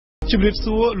ជំរាប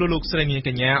សួរលោកស្រីនាងក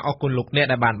ញ្ញាអរគុណលោកអ្នក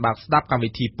ដែលបានបើកស្ដាប់កម្មវិ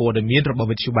ធីព័ត៌មានរបស់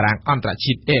វិទ្យុបារាំងអន្តរ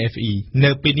ជាតិ RFI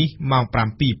នៅពេលនេះម៉ោង 7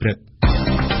 ព្រឹក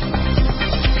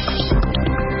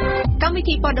កម្មវិ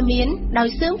ធីព័ត៌មានដោយ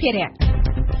សឿងភិរៈ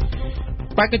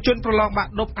បេក្ខជនប្រឡងបា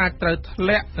ក់ឌុបអាចត្រូវធ្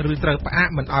លាក់ឬត្រូវផ្អាក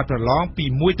មិនឲ្យប្រឡងពី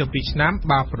1ទៅ2ឆ្នាំ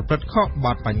បើប្រព្រឹត្តខុសប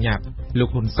ទបញ្ញត្តិលោក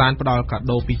ហ៊ុនសែនផ្ដល់កា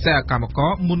ដូពិសេសឲ្យកម្មក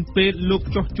រមុនពេលលោក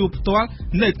ចុះជួបផ្ទាល់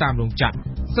នៅតាមរោងចក្រ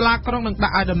សាលាក្រុងនឹងដា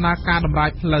ក់ឲ្យដំណើរការដំរាយ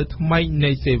ផ្លូវថ្មី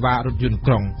នៃសេវារថយន្ត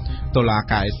ក្រុងតុលា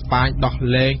ការអេស្ប៉ាញដោះ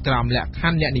លែងក្រោមលក្ខខ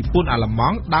ណ្ឌអ្នកនិពន្ធអាល្លឺម៉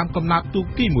ង់ដើមកំណត់ទូ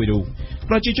គីមួយរូប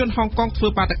ប្រជាជនហុងកុងធ្វើ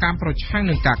បាតកម្មប្រឆាំង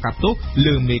នឹងការកាត់ទោស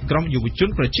លើមេក្រុមយុវជន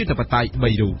ប្រជាធិបតេយ្យ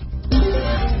3រូប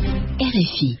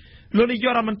RFIលោកនាយក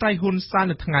រដ្ឋមន្ត្រីហ៊ុនសែន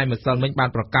នៅថ្ងៃម្សិលមិញបាន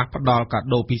ប្រកាសផ្ដល់កា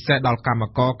ដូពិសេសដល់កម្ម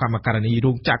ករកម្មការិនី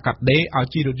រោងចក្រកាត់ដេរឲ្យ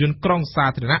ជិះរថយន្តក្រុងសា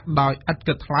ធារណៈដោយឥត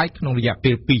គិតថ្លៃក្នុងរយៈ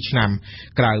ពេល2ឆ្នាំ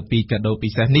ក្រៅពីកាដូពិ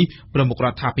សេសនេះប្រមុខរ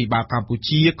ដ្ឋាភិបាលកម្ពុ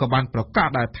ជាក៏បានប្រកាស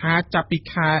ដែរថាចាប់ពី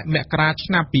ខែមករា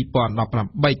ឆ្នាំ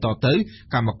2018តទៅ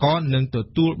កម្មករនឹងទ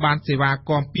ទួលបានសេវា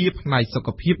គាំពារផ្នែកសុខ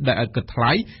ភាពដែលឥតគិតថ្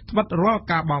លៃត្បិតរាល់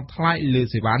ការបង់ថ្លៃលើ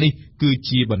សេវានេះគឺ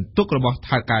ជាបន្ទុករបស់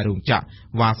ថៅកែរោងចក្រ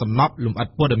វ៉ាសំណប់លំអិត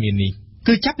ព័ត៌មាននេះ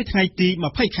គឺចាប់ពីថ្ងៃទី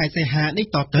20ខែសីហានេះ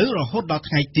តទៅរហូតដល់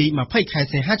ថ្ងៃទី20ខែ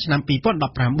សីហាឆ្នាំ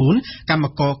2019កម្ម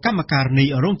ករកម្មការិនី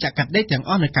រោងចក្រកាត់ដេរទាំង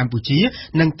អស់នៅកម្ពុជា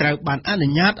នឹងត្រូវបានអនុ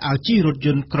ញ្ញាតឲ្យជិះរថយ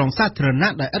ន្តក្រុងសាធារណៈ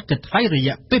ដោយឥតគិតថ្លៃរ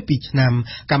យៈពេល2ឆ្នាំ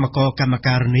កម្មករកម្ម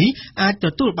ការិនីអាចទ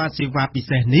ទួលបានសេវាពិ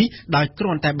សេសនេះដោយគ្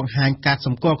រាន់តែបង្ហាញការស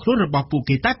ម្គាល់ខ្លួនរបស់ពួក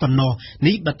គេតែប៉ុណ្ណោះ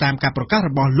នេះបើតាមការប្រកាសរ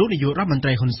បស់លោកនាយករដ្ឋមន្ត្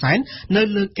រីហ៊ុនសែននៅ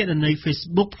លើគណនី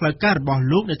Facebook ផ្លូវការរបស់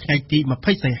លោកនៅថ្ងៃទី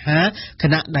20សីហាខ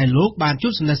ណៈដែលលោកបានជួ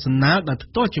បសំណេះសំណាលដោយ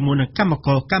ផ្ទាល់ជាមួយនឹងកម្មក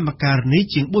រកម្មការិនី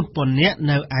ជាង 4000 នាក់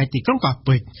នៅឯទីក្រុងកោះ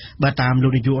ពេជ្របើតាមលោ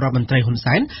កនាយករដ្ឋមន្ត្រីហ៊ុន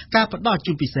សែនការផ្ដល់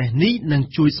ជូនពិសេសនេះនឹង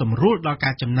ជួយសម្រួលដល់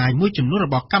ការចំណាយមួយចំនួនរ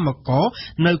បស់កម្មករ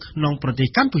នៅក្នុងប្រទេស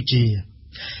កម្ពុជា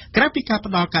ក្រៅពីការ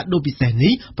ផ្ដល់កាដូពិសេស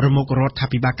នេះប្រមុខរដ្ឋា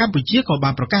ភិបាលកម្ពុជាក៏បា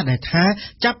នប្រកាសដែរថា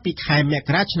ចាប់ពីខែមក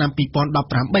រាឆ្នាំ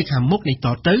2018ខាងមុខនេះត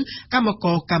ទៅកម្មក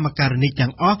រកម្មការិនីទាំ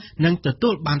ងអស់នឹងទទួ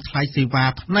លបានថ្លៃសេវា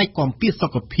ផ្នែកគាំពារសុ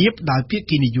ខភាពដោយភា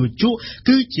គីនិយោជក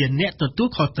គឺជាអ្នកទទួល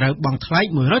ខុសត្រូវបង់ថ្លៃ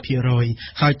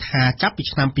 100% ហើយថាចាប់ពី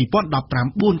ឆ្នាំ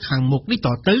2019ខាងមុខនេះត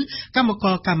ទៅកម្មក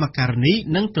រកម្មការិនី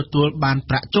នឹងទទួលបាន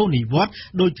ប្រាក់ចូលនិវត្តន៍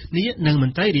ដូចគ្នានឹងម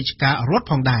ន្ត្រីរាជការរដ្ឋ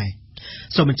ផងដែរ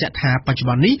សូមបញ្ជាក់ថាបច្ចុប្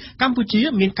បន្ននេះកម្ពុជា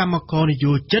មានកម្មករនិ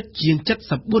យោជិតជាង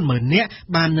 74,000 នាក់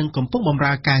បាននឹងកំពុងបម្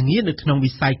រើការងារនៅក្នុង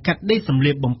វិស័យកាត់ដេរសម្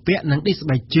លៀកបំពាក់និងដេរស្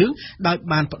បែកជើងដោយ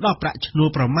បានផ្ដល់ប្រាក់ឈ្នួល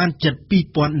ប្រមាណជិត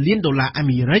 $2,000 លានអា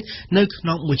មេរិកនៅក្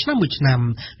នុងមួយឆ្នាំ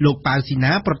លោកប៉ៅស៊ី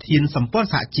ណាប្រធានសម្ព័ន្ធ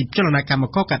សហជីពចលនាកម្ម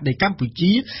ករកាត់ដេរកម្ពុ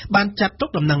ជាបានចាត់ទុក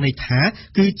ដំណឹងនេះថា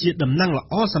គឺជាដំណឹងល្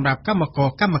អសម្រាប់កម្មករ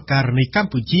កម្មការិនីក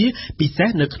ម្ពុជាពិសេស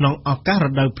នៅក្នុងឱកាសរ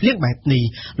ដូវភ្លៀងបែបនេះ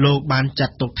លោកបានចា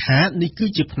ត់ទុកថានេះគឺ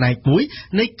ជាផ្នែកមួយ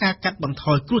នៃការកាត់បន្ថ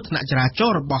យគ្រោះថ្នាក់ចរាចរ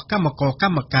ណ៍របស់កម្មករក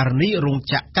ម្មការិនីរោង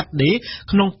ចក្រកាត់ដេរ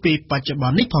ក្នុងពេលបច្ចុប្ប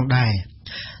ន្ននេះផងដែរ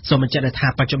សូមបញ្ជាក់ថា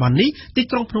បច្ចុប្បន្ននេះទី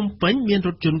ក្រុងភ្នំពេញមានរ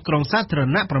ថយន្តក្រុងសាធារ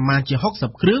ណៈប្រមាណជា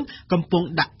60គ្រឿងកំពុង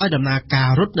ដាក់ឲ្យដំណើរការ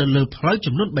រត់នៅលើផ្លូវ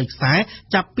ចំនួន3ខ្សែ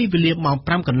ចាប់ពីវេលាម៉ោង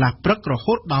 5 កន្លះព្រឹករ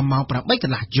ហូតដល់ម៉ោង 8 ក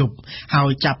ន្លះយប់ហើ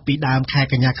យចាប់ពីដើមខែ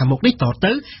កញ្ញាខាងមុខនេះត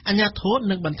ទៅអាជ្ញាធរ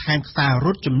នឹងបន្ថែមខ្សែរ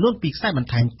ត់ចំនួន2ខ្សែបន្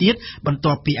ថែមទៀតបន្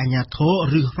ទាប់ពីអាជ្ញាធរ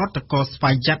ឬរដ្ឋកោស្វ័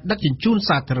យយ័តដឹកជញ្ជូន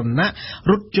សាធារណៈ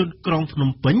រថយន្តក្រុងភ្នំ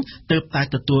ពេញទើបតែ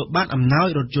ទទួលបានអំណោយ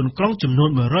រថយន្តក្រុងចំនួន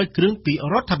100គ្រឿងពី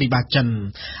រដ្ឋាភិបាលចិន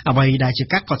អ្វីដែលជា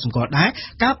ការកត់សម្គាល់ដែរ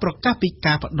ការប្រកាសពី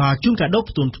ការផ្ដល់ជូនកាដូ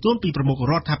ផ្ទួនពីប្រមុខ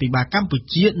រដ្ឋាភិបាលកម្ពុ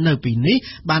ជានៅពេលនេះ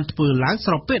បានធ្វើឡើង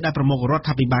ស្របពេលដែលប្រមុខរដ្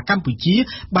ឋាភិបាលកម្ពុជា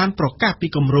បានប្រកាសពី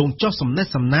គម្រោងចុះសំណេះ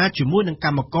សំណាលជាមួយនឹងក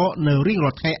ម្មករនៅរៀងរា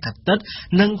ល់ថ្ងៃអាទិត្យ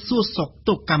និងសួរសុខ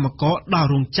ទុក្ខកម្មករដល់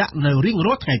រោងចក្រនៅរៀង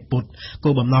រាល់ថ្ងៃពុធគោ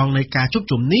លបំណងនៃការជួប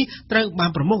ជុំនេះត្រូវបាន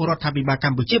ប្រមុខរដ្ឋាភិបាលក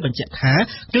ម្ពុជាបញ្ជាក់ថា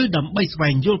គឺដើម្បីស្វែ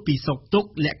ងយល់ពីសុខទុក្ខ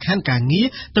លក្ខខណ្ឌការងារ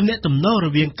ទំនាក់ទំនងរ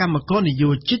វាងកម្មករនិយោ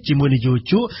ជិតជាមួយនិយោ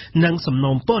ជកនិងសំ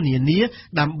ណូមពរនានា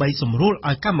ដើម្បីសម្រួល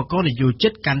ឲ្យកម្មករនិយោជិ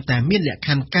តកាន់តែមានលក្ខខ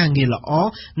ណ្ឌការងារល្អ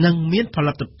និងមានផ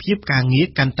លិតភាពការងារ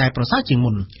កាន់តែប្រសើរជាង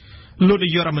មុនលោកនា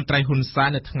យករដ្ឋមន្ត្រីហ៊ុនសែន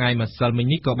នៅថ្ងៃម្សិលមិញ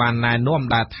នេះក៏បានណែនាំ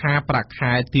ដែរថាប្រាក់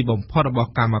ខែទីបំផុតរបស់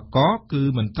កម្មករគឺ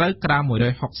មិនត្រូវក្រៅ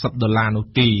$160នោះ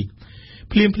ទេ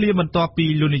ភ្លាមបន្ទាប់ពី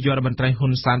លោកនាយករដ្ឋមន្ត្រីហ៊ុ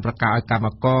នសែនប្រកាសឲ្យកម្ម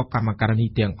ករកម្មការិនី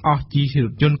ទាំងអស់ជិះរ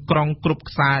ថយន្តក្រុងគ្រប់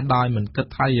ខ្សែដោយមិនគិត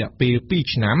ថ្លៃរយៈពេល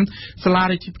2ឆ្នាំសាលា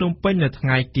រាជធានីភ្នំពេញនៅថ្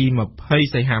ងៃទី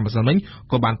20សីហាម្សិលមិញ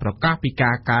ក៏បានប្រកាសពី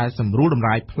ការកែសម្រួលដំ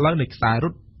រាយផ្លូវនៃខ្សែរ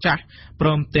ថចាស់ព្រ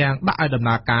មទាំងដាក់ឲ្យដំ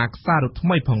ណើរការខ្សែរថថ្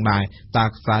មីផងដែរតើ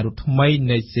ខ្សែរថថ្មី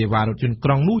នៃសេវារថយន្តក្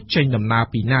រុងនោះចេញដំណើរ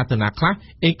ពីណាទៅណាខ្លះ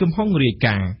អេកឹមហុងរាយ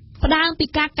ការណ៍ ផ្ដើមពី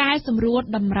ការកែសម្រួល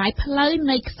តម្រាយផ្លូវ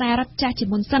នៃខ្សែរថចាស់ជា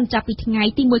មុនសិនចាប់ពីថ្ងៃ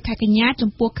ទី1ខែកញ្ញា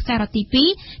ចំពោះខ្សែរថទី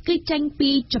2គឺចេញ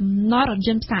ពីចំណតរថយ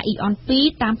ន្តផ្សារអ៊ីអន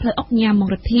2តាមផ្លូវអុកញ៉ាមង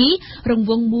រទ្ធីរង្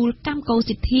វង់មូលកម្មកោ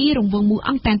សិទ្ធិរង្វង់មូល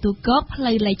អង្គតានទូកកផ្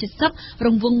លូវលេខ70រ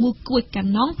ង្វង់មូលគួយកា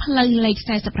ណុងផ្លូវលេខ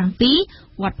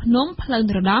47វត្តភ្នំផ្លូវ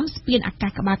នរោត្តមស្ពានអាកា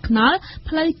សក្បាលខ្នល់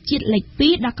ផ្លូវជាតិលេខ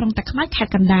2ដល់ក្រុងតាខ្មៅខេត្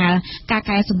តកណ្ដាលការ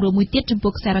កែសម្រួលមួយទៀតចំ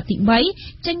ពោះខ្សែរថទី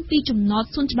3ចេញពីចំណត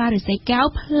សួនច្បាររិស័យកែវ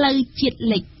ផ្លូវជាតិ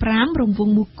លេខ5រង្វ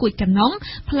ង់មូលគួយកាណុង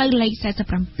ផ្លូវលេខ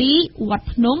47វត្ត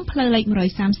ភ្នំផ្លូវលេខ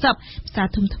130ផ្សារ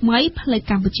ធំថ្មីផ្លូវ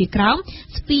កម្ពុជាក្រោម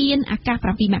ស្ពានអាកាស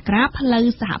7មករាផ្លូវ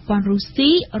សហព័ន្ធរុស្ស៊ី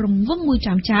រង្វង់មូល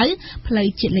ចាំចៅផ្លូវ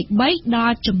ជាតិលេខ3ដ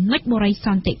ល់ចំណុចបូរីស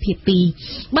ន្តិភាព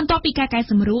2បន្ទាប់ពីការកែ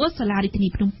សម្រួលសាលារាជធានី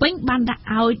ភ្នំពេញបានដាក់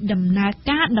ឲ្យដំណើរ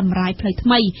ការតម្រាយផ្លូវថ្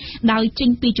មីដោយចេញ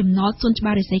ពីចំណតសួនច្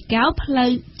បាររិស័យកែវផ្លូវ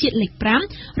ជាតិលេខ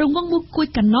5រង្វង់មូលគួយ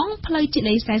កាណុងផ្លូវជាតិ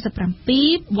លេខ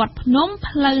47វត្តភ្នំ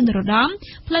ផ្លូវនរោត្តម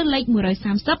ផ្លូវលេខ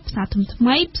130ផ្សារធំថ្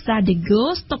មីផ្សារដេហ្គោ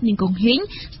ស្តុបញៀងកងហ៊ីង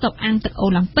ស្តុបអាងទឹកអូ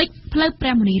ឡ িম্প ិកផ្លូវព្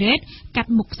រះមុនីរ៉េតកា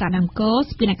ត់មុខផ្សារដើមកោ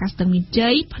ស្ពានអាកាសស្ទឹងមានជ័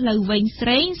យផ្លូវវែងស្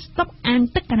រេងស្តុបអាង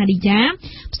ទឹកកាណាឌីយ៉ា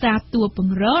ផ្សារទួលព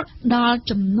ង្រត់ដល់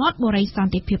ចំណតបូរីស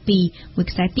ន្តិភាព2មួយ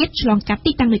ខ្សែទៀតឆ្លងកាត់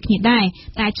ទីតាំងដូចគ្នាដែរ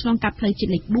តែឆ្លងកាត់ផ្លូវជា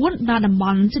តិលេខ4ដល់តំប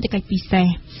ន់សេដ្ឋកិច្ចពិសេស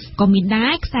ក៏មានដែ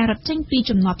រខ្សែរថចេញពី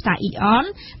ចំណតផ្សារអ៊ីអន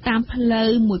តាមផ្លូវ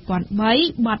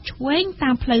1003បាត់ឆ្វេងតា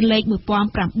មផ្លូវលេខ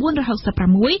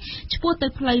1966ឆ្ពោះទៅ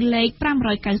ផ្លូវលេខ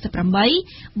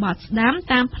598បាត់ស្ដាំ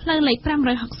តាមផ្លូវលេខ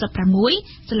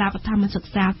566សាលាបឋមសិ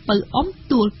ក្សាពៅអ៊ំ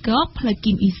ទួលកកផ្លូវ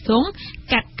គីមអ៊ីសុង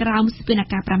កាត់ក្រោមស្ពានអា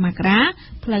កាស5មករា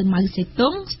ផ្លូវម៉ៅសេតុ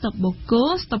ងស្តុបបូកូ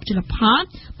ស្តុបជលផល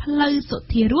ផ្លូវសុ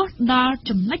ធារសដល់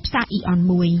ចំណុចផ្សារអ៊ីអន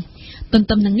1ទន្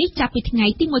ទឹមនឹងនេះចាប់ពីថ្ងៃ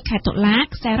ទី1ខែតុលា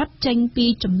ខ្សែរថចេញពី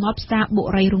ចំណតផ្សារបុ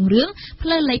រីរុងរឿងផ្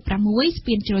លូវលេខ6ស្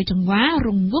ពានជ្រោយចង្វារ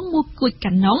ង្វង់មូលគួយ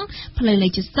កាណុងផ្លូវលេ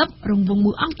ខ70រង្វង់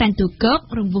មូលអង្គតានទូកក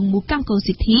រង្វង់មូលកម្មកោ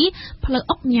សិទ្ធិផ្លូវ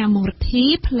អុកញ៉ាមងរទ្ធី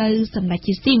ផ្លូវសម្ដេច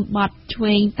ជាស៊ីមបាត់ឆ្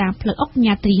វេងតាមផ្លូវអុក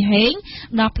ញ៉ាទ្រីហេង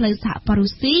ដល់ផ្លូវសហព័ន្ធរុ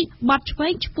ស្ស៊ីបាត់ឆ្វេ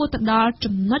ងឆ្ពោះទៅដល់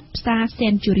ចំណុចផ្សារ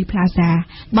Century Plaza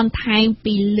បន្ថែម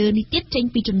ពីលើនេះទៀតចេញ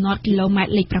ពីចំណតគីឡូម៉ែ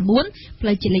ត្រលេខ9ផ្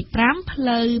លូវជាតិលេខ5ផ្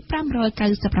លូវ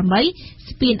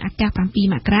598ស្ពានអាកាស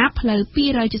7មករាផ្លូវ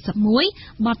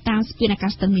271បត់តាមស្ពានអាកា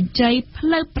សស្ទឹងមានជ័យផ្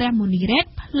លូវព្រះមុនីរ៉េត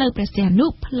ផ្លូវព្រះសីហនុ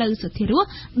ផ្លូវសុធារស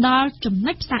ដល់ចំ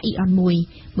ណុចផ្សារអ៊ីអន1មួយ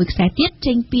ខ្សែទៀត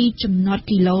ចេញពីចំណត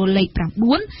គីឡូលេខ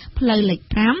9ផ្លូវលេខ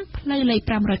5ផ្លូវលេខ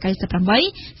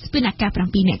598ស្ពានអាកាស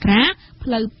7មករាផ្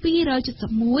លូវ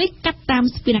271កាត់តាម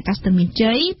ស្ពានអាកាសស្ទឹងមាន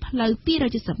ជ័យផ្លូវ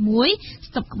271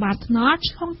ស្តុបក្បាលថ្នល់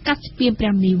ឆ្លងកាត់ស្ពានព្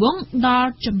រះមុនីវង្សដ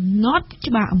ល់ចំណត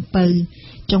ច្បារអំពៅ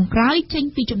ចុងក្រោយចេញ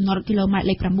ពីចំណតគីឡូម៉ែត្រ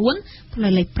លេខ9ផ្លូ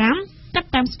វលេខ5កាត់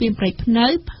តាមស្ពានព្រៃភ្នៅ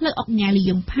ផ្លូវអុកញ៉ាលី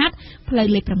យ៉ុងផាត់ផ្លូវ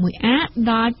លេខ 6A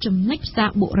ដល់ចំណុចផ្សារ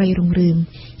បុរីរុងរឿង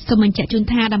សូមបញ្ជាក់ជូន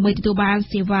ថាដើម្បីទទួលបាន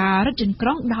សេវារថយន្តក្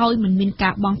រុងដោយមិនមានកា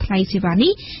របង់ថ្លៃសេវា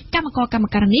នេះកម្ម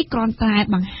ការនីគ្រាន់តែ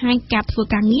បង្ហាញការធ្វើ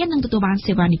ការងារនិងទទួលបាន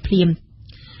សេវានេះភ្លាម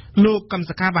លោកកឹម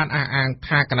សុខាបានអះអាង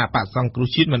ថាគណៈបក្សសង្គ្រោះ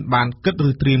ជាតិមិនបានគិតឬ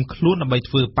ត្រៀមខ្លួនដើម្បី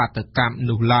ធ្វើបាតកម្ម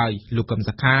នោះឡើយលោកកឹម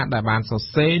សុខាដែលបានសរ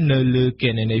សេរនៅលើគ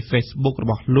ណនី Facebook រ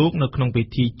បស់លោកនៅក្នុងពិ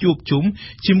ធីជួបជុំ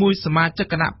ជាមួយសមាជិក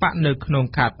គណៈបកនៅក្នុង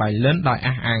ខេត្តបៃលិនដោយ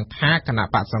អះអាងថាគណៈ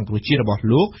បក្សសង្គ្រោះជាតិរបស់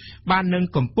លោកបាននឹង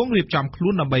កំពុងរៀបចំខ្លួ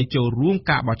នដើម្បីចូលរួម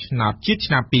ការបោះឆ្នោតជាតិ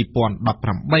ឆ្នាំ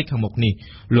2018ខាងមុខនេះ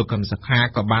លោកកឹមសុខា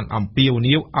ក៏បានអំពាវ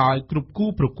នាវឲ្យគ្រប់គូ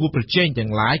ប្រកួតប្រជែងទាំ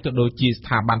ងឡាយក៏ដូចជាស្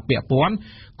ថាប័នពាក់ព័ន្ធ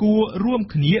គួររួម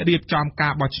គ្នារៀបចំកា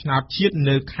របោះឆ្នោតជាតិ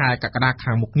នៅខែកក្កដា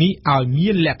ខាងមុខនេះឲ្យមា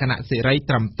នលក្ខណៈសេរី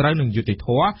ត្រឹមត្រូវនិងយុត្តិធ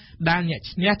ម៌ដែលអ្នក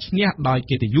ឈ្នះឈ្នះដោយ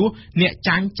កិត្តិយសអ្នក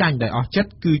ចាញ់ចាញ់ដោយអស់ចិត្ត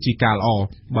គឺជាការល្អ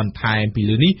បន្ថែមពី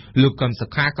លើនេះលោកកឹមសុ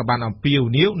ខាក៏បានអំពាវ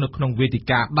នាវនៅក្នុងវេទិ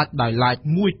កាដាច់ដោយឡែក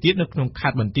មួយទៀតនៅក្នុងខេ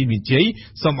ត្តបន្ទាយមានជ័យ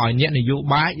សូមឲ្យអ្នកនយោ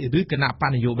បាយឬគណៈបក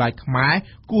នយោបាយខ្មែរ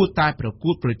គួរតែប្រកួ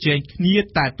តប្រជែងគ្នា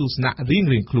តែទស្សនៈរៀង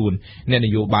ៗខ្លួនអ្នកន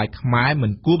យោបាយខ្មែរមិ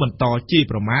នគួរបន្តជេរ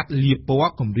ប្រមាថលាបព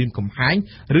ណ៌គំរាមកំហែង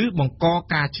ឬបង្ក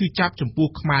ការឈឺចាប់ចំពោះ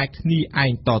ខ្មែរគ្នាឯ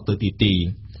ងតទៅទៀតទេ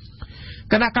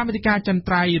គណៈកម្មាធិការចន្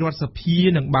ទ្រៃរដ្ឋសភា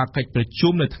នឹងបើកកិច្ចប្រ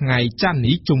ជុំនៅថ្ងៃច័ន្ទ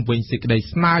នេះជុំវិញសេចក្តី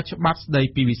ស្នើច្បាប់ស្តី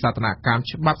ពីវិសោធនកម្ម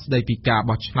ច្បាប់ស្តីពីការ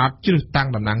បោះឆ្នោតជ្រើសតាំង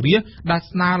តំណាងរាស្ត្រដែល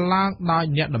ស្នើឡើងដោយ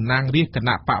អ្នកតំណាងរាស្ត្រគ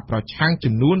ណៈបកប្រឆាំង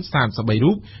ចំនួន33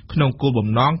រូបក្នុងគោលបំ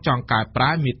ណងចង់កែប្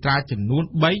រែមាត្រាចំនួន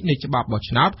3នៃច្បាប់បោះ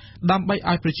ឆ្នោតដើម្បី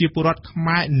ឲ្យប្រជាពលរដ្ឋខ្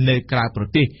មែរនៅក្រៅប្រ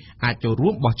ទេសអាចចូលរួ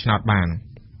មបោះឆ្នោតបាន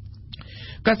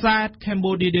កាសែត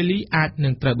Cambodia Daily អាចនឹ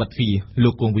ងត្រូវបិទទ្វារលោ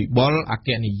កគង់វិបុលអគ្គ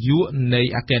នាយកនៃ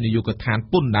អគ្គនាយកដ្ឋាន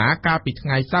ពន្ធដារកាលពីថ្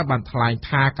ងៃសៅរ៍បានថ្លែង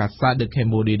ថាកាសែត The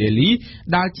Cambodia Daily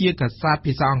ដែលជាកាសែត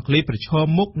ភាសាអង់គ្លេសប្រឈម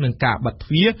មុខនឹងការបិទទ្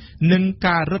វារនិង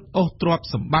ការរឹតអូសទ្រព្យ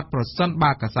សម្បត្តិប្រសិន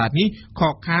បើកាសែតនេះខ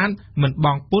កខានមិនប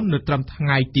ង់ពន្ធនៅត្រឹមថ្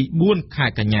ងៃទី4ខែ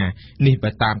កញ្ញានេះបើ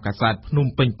តាមកាសែតភ្នំ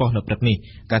ពេញប៉ុស្តិ៍នៅព្រឹកនេះ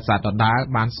កាសែតដដែល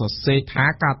បានសរសេរថា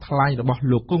ការថ្លែងរបស់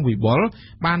លោកគង់វិបុល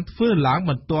បានធ្វើឡើង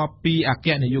បន្ទាប់ពីអគ្គ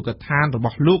នាយកដ្ឋានរប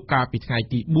ស់លោកកាលពីថ្ងៃ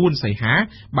ទី4សីហា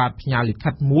បានផ្ញើលិខិ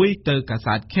តមួយទៅកា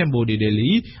សែត Cambodia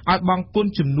Daily ឲ្យបង់ពន្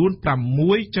ធចំនួន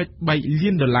 $6.3 លា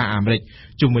នអាមេរិក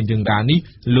ជុំវិញរឿងរ៉ាវនេះ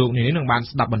លោកនេះនឹងបាន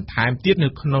ស្ដាប់បន្ថែមទៀតនៅ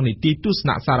ក្នុងនីតិទស្ស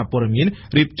នៈសារព័ត៌មាន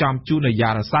រៀបចំជូនដោយយ៉ា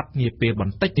រស័ព្ទនាពេលប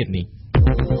ន្តិចទៀតនេះ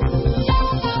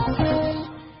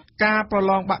ការប្រ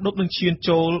ឡងបាក់ឌុបនឹងឈាន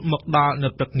ចូលមកដល់នៅ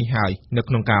ព្រឹកនេះហើយនៅ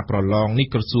ក្នុងការប្រឡងនេះ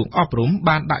ក្រសួងអប់រំ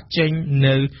បានដាក់ចេញ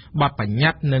នៅបទបញ្ញ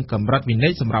ត្តិនិងកម្រិតវិន័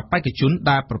យសម្រាប់បេក្ខជន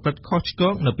ដែលប្រព្រឹត្តខុសឆ្គ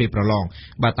ងនៅពេលប្រឡង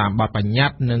បើតាមបទបញ្ញ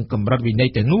ត្តិនិងកម្រិតវិន័យ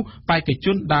ទាំងនោះបេក្ខជ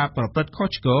នដែលប្រព្រឹត្តខុស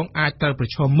ឆ្គងអាចត្រូវប្រ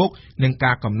ឈមមុខនឹង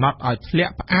ការកំណត់ឲ្យធ្លា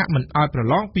ក់ផ្អាកមិនឲ្យប្រ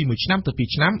ឡងពី1ឆ្នាំទៅ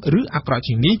2ឆ្នាំឬអាក្រក់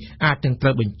ជាងនេះអាចទាំងត្រូ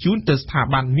វបញ្ជូនទៅស្ថា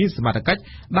ប័នមានសមត្ថកិច្ច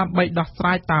ដើម្បីដោះស្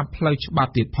រាយតាមផ្លូវច្បា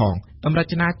ប់ទៀតផងតម្រ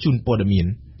ចនាជូនព័ត៌មាន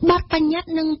បទបញ្ញត្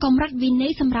តិនិងកម្រិតវិន័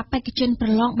យសម្រាប់បេក្ខជនប្រ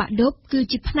ឡងបាក់ឌុបគឺ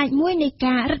ជាផ្នែកមួយនៃ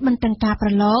ការរឹតបន្តឹងការប្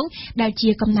រឡងដែលជា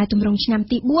កំណែទម្រង់ឆ្នាំ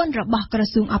ទី4របស់ក្រ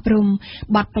សួងអប់រំ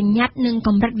បទបញ្ញត្តិនិងក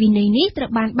ម្រិតវិន័យនេះត្រូ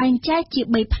វបានបែងចែកជា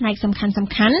3ផ្នែកសំខា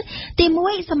ន់ៗទី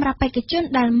1សម្រាប់បេក្ខជន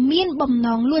ដែលមានបំណ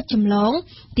ងលួចចម្លង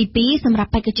ទី2សម្រា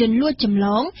ប់បេក្ខជនលួចចម្ល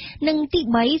ងនិងទី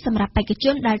3សម្រាប់បេក្ខជ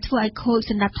នដែលធ្វើឲ្យខូច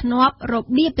សណ្ដាប់ធ្នាប់រ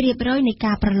បៀបរៀបរយនៃ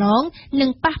ការប្រឡងនិង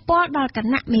ប៉ះពាល់ដល់គ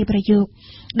ណៈមេប្រយោគ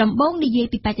ដំបូងនិយាយ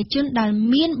ពីបេក្ខជនដែល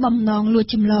មានបំណងលួច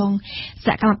ចម្លងស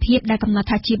កម្មភាពដែលកំណត់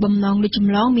ថាជាបំណងលួចច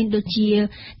ម្លងមានដូចជា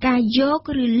ការយក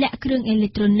ឬលាក់គ្រឿងអេឡិ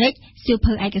ចត្រូនិកសៀវ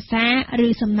ភៅឯកសារឬ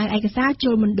សំណៅឯកសារ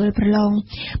ចូលមណ្ឌលប្រឡង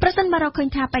ប្រសិនបើរកឃើញ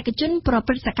ថាបេក្ខជនប្រ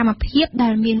ព្រឹត្តសកម្មភាពដែ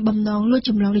លមានបំណងលួច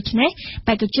ចម្លងដូច្នេះ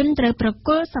បេក្ខជនត្រូវប្រគ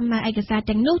ល់សំណៅឯកសារ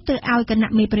ទាំងនោះទៅឲ្យគ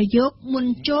ណៈមេប្រយោគមុន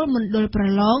ចូលមណ្ឌលប្រ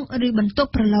ឡងឬបន្ទប់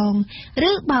ប្រឡង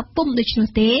ឬបើពុំដូច្នោះ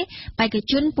ទេបេក្ខ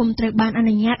ជនពុំត្រូវបានអ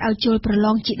នុញ្ញាតឲ្យចូលប្រឡ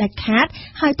ងជាដាច់ខាត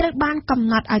ហើយត្រូវបានកំ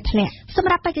ណត់ឲ្យធ្លាក់សម្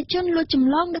រាប់បេក្ខជនលួចច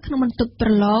ម្លងនៅក្នុងបន្ទប់ប្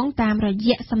រឡងតាមរ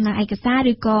យៈសំណៅឯកសារ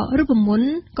ឬក៏រូបមន្ត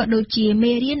ក៏ដូចជា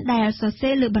មេរៀនដែលសរសេ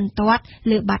រលើបន្ទាត់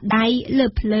លើបាតដៃលើ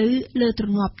ភ្លៅលើទ្រ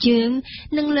នាប់ជើង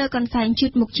និងលើកន្សែងជូ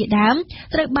តមុខជាដើម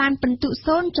ត្រូវបានពិន្ទុ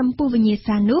0ចំពោះវិញ្ញា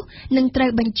សានោះនិងត្រូវ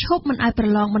បញ្ឈប់មិនឲ្យប្រ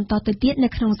ឡងបន្តទៅទៀតនៅ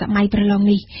ក្នុងសម័យប្រឡង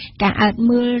នេះការអើត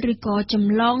មើលឬក៏ច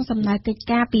ម្លងសំណើកិច្ច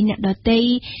ការពីអ្នកដទៃ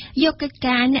យកកិច្ច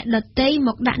ការអ្នកដទៃម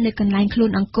កដាក់នៅកន្លែងខ្លួ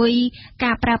នអង្គុយ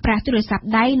ការប្រើប្រាស់ទូរស័ព្ទ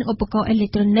ដៃនិងឧបករណ៍អេឡិច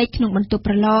ត្រូនិកក្នុងបន្ទប់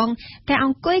ប្រឡងការអ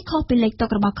ង្គុយខុសពីលេខតុ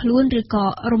របស់ខ្លួនឬក៏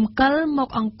រំកិលមក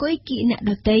អង្គុយគៀកអ្នក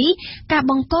ដទៃការ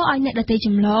បង្កឲ្យអ្នកដទៃច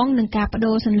ម្លងនិងការប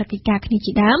ដូរសញ្ញាកិច្ចការគ្នា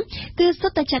ជាដើមគឺសុ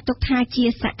ទ្ធតែចាត់ទុកថាជា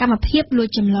សកម្មភាពលួច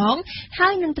ចម្លងហើ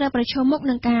យនឹងត្រូវប្រឈមមុខ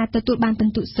នឹងការទទួលបានពិ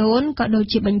ន្ទុ0ក៏ដូច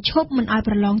ជាបញ្ឈប់មិនឲ្យ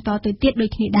ប្រឡងតទៅទៀតដូច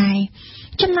គ្នាដែរ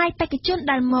ចំណែកបេក្ខជន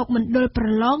ដែលមកមណ្ឌលប្រ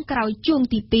ឡងក្រោយជួង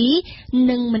ទី2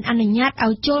នឹងមិនអនុញ្ញាត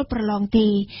ឲ្យចូលប្រឡងទេ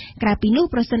ក្រៅពីនោះ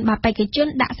ប្រសិនបើបេក្ខជន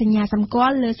ដាក់សញ្ញាសម្គា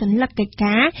ល់លើសញ្ញាកិច្ច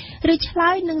ការឬឆ្លើ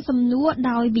យនឹងសំណួរ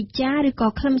ដោយវិចារឬក៏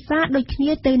ខ្លឹមសារដូចគ្នា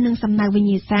ទៅនឹងសំណៅវិញ្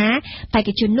ញាសាបេក្ខ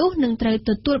ជននោះនឹងត្រូវ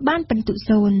ទទួលបានពិន្ទុ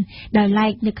0ដោយឡែ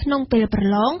កនៅក្នុងពេលប្រ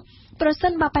ឡងប្រសិ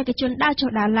នបើបេក្ខជនដើរចុះ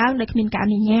ដើរឡើងដោយគ្មានការអ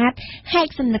នុញ្ញាតហែក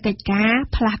សញ្ញាកិច្ចការ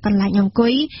ផ្លាស់កន្លែងអង្គុ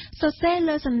យសរសេរ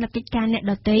លើសញ្ញាកិច្ចការអ្នក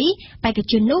ដទៃបេក្ខ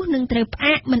ជននោះនឹងត្រូវផ្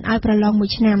អាកមិនឲ្យប្រឡង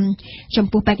1ឆ្នាំចំ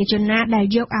ពោះបេក្ខជនណាដែល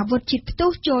យកអាវុធជាតិផ្ទុះ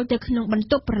ចូលទៅក្នុងបន្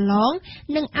ទប់ប្រឡង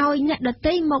និងឲ្យអ្នកដ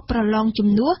ទៃមកប្រឡងជំ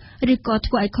នួសឬក៏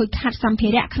ធ្វើឲ្យខូចខាតសម្ភា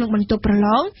រៈក្នុងបន្ទប់ប្រឡ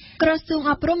ងក្រសួង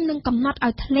អប់រំនឹងកំណត់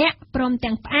ឲ្យធ្លាក់ព្រម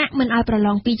ទាំងផ្អាកមិនឲ្យប្រឡ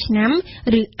ង2ឆ្នាំ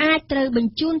ឬអាចត្រូវប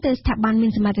ញ្ជូនទៅស្ថាប័នមា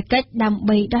នសមត្ថកិច្ចដើម្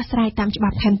បីដោះស្រាយតាមច្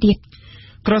បាប់ថែមទៀត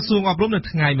ក្រសួងអប់រំនៅ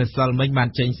ថ្ងៃម្សិលមិញបាន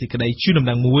ចេញសេចក្តីជូនដំ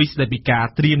ណឹងមួយស្តីពីការ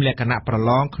ត្រៀមលក្ខណៈប្រ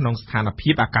ឡងក្នុងស្ថានភា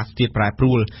ពអាកាសធាតុប្រែប្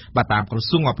រួលបើតាមក្រ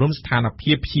សួងអប់រំស្ថាន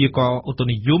ភាពព្យាករណ៍ឧតុ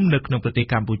និយមនៅក្នុងប្រទេស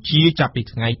កម្ពុជាចាប់ពី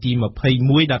ថ្ងៃទី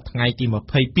21ដល់ថ្ងៃទី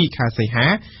22ខែសីហា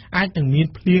អាចនឹងមាន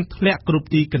ភ្លៀងធ្លាក់គ្រប់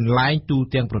ទីកន្លែងទូ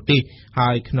ទាំងប្រទេសហើ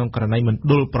យក្នុងករណីមណ្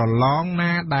ឌលប្រឡង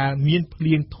ណាដែលមានភ្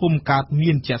លៀងធំកើត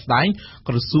មានជាក់ស្ដែង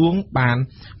ក្រសួងបាន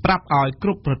ប្រាប់ឲ្យគ្រ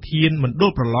ប់ប្រធានមណ្ឌ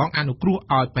លប្រឡងអនុគ្រោះ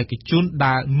ឲ្យបេក្ខជន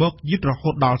ដែលមកយឺតរហូ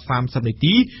តដល់30នា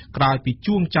ទីក្រោយពី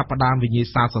ជួងចាប់ផ្ដើមវិញ្ញា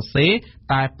សាសរសេរ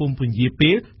តែពុំពន្យា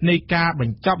ពេលនៃការប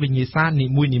ញ្ចប់វិញ្ញាសានី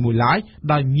មួយៗឡើយ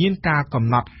ដោយមានការកំ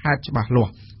ណត់ហេតុច្បាស់លា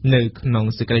ស់នៅក្នុង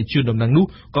សេចក្តីជូនដំណឹងនោះ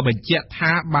ក៏បញ្ជាក់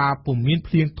ថាបើពុំមាន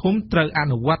ភ្លៀងធំត្រូវអ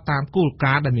នុវត្តតាមគោល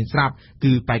ការណ៍ដែលមានស្រាប់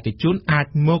គឺបេក្ខជនអាច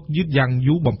មកយឺតយ៉ាង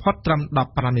យូរបំផុតត្រឹម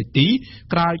15នាទី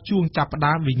ក្រោយជួងចាប់ផ្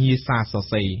ដើមវិញ្ញាសាសរ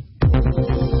សេរ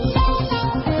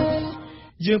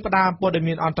យើងផ្ដើមព័ត៌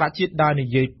មានអន្តរជាតិដោយនិ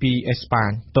យាយពីអេស្ប៉ាញ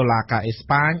តុលាការអេស្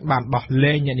ប៉ាញបានដោះ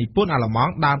លែងអ្នកនិពន្ធអាល្លឺម៉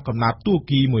ង់ដើមកំណើតទួរ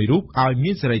គីមួយរូបឲ្យ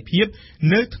មានសេរីភាព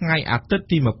នៅថ្ងៃអាទិត្យ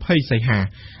ទី20សីហា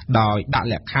ដោយដាក់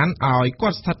លក្ខខណ្ឌឲ្យគា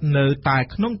ត់ស្ថិតនៅតែ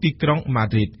ក្នុងទីក្រុងម៉ា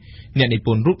ឌ្រីតអ្នកនិព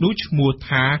ន្ធរូបនោះឈ្មោះ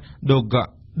ថា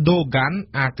Dogan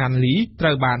Akanli ត្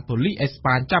រូវបានប៉ូលីសអេស្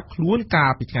ប៉ាញចាប់ខ្លួនកា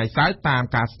លពីថ្ងៃសៅរ៍តាម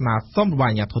ការស្នើសុំរប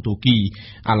ស់អាជ្ញាធរទូគី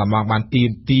អាល្លឺម៉ង់បានទា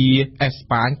មទារអេស្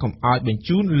ប៉ាញកុំឲ្យបញ្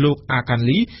ជូនលោក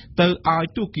Akanli ទៅឲ្យ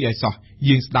ទូគីឲ្យសោះ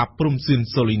យើងស្ដាប់ព្រំសឿន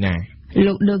សូលីណា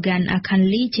លោក Dogan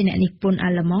Akanli ជាអ្នកនិពន្ធអា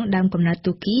ល្លឺម៉ង់ដើមកំណើត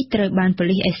ទូគីត្រូវបានប៉ូ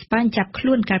លីសអេស្ប៉ាញចាប់ខ្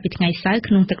លួនកាលពីថ្ងៃសៅរ៍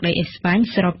ក្នុងទឹកដីអេស្ប៉ាញ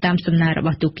ស្របតាមសំណើរប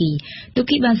ស់ទូគី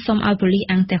បានសុំឲ្យប៉ូលីស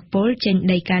អង្គតេប៉ូលចេញ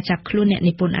ដីការចាប់ខ្លួនអ្នក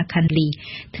និពន្ធ Akanli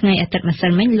ថ្ងៃអាទិត្យម្សិ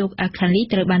លមិញលោក Akanli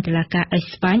ត្រូវបានតុលាការអេ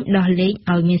ស្ប៉ាញដោះលែង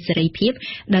ឲ្យមានសេរីភាព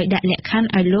ដោយដាក់លក្ខខណ្ឌ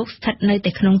ឲ្យលោកស្ថិតនៅ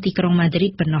តែក្នុងទីក្រុងម៉ាឌ្រី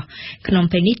តប៉ុណ្ណោះក្នុង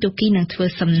ពេលនេះទូគីនឹងធ្វើ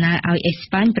សំណើឲ្យអេស្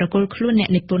ប៉ាញប្រគល់ខ្លួនអ្នក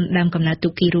និពន្ធដើមកំណើតទូ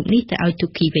គីរូបនេះទៅឲ្យទូ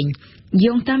គីវិញ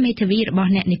យោងតាមមេធាវីរបស់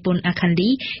អ្នកនិពន្ធ Akanli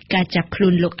ការចាប់ខ្លួ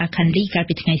នលោក Akanli កាល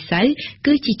ពីថ្ងៃសៅរ៍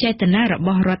គឺជាចេតនារប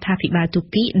ស់រដ្ឋាភិបាលទូ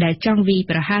គីដែលចង់វាយ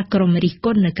ប្រហារក្រុមរិះគ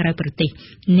ន់នៅក្រៅប្រទេស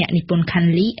អ្នកនិពន្ធ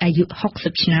Akanli អាយុ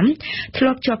60ឆ្នាំធ្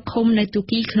លាប់ជាប់ឃុំនៅទូ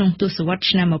គីក្នុងទសវត្សរ៍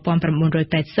ឆ្នាំ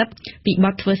1980ពីប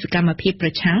ទធ្វើសកម្មភាពប្រ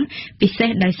ឆាំងពិសេស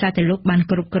ដោយសារតែលោកបាន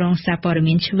គ្រប់គ្រងសារព័ត៌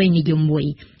មានឆ្វេងនិយមមួយ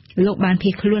លោកបានភៀ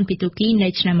សខ្លួនពីទូគីនៅ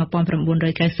ឆ្នាំ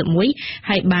1991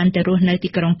ហើយបានទៅរស់នៅទី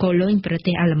ក្រុងកូឡូញប្រ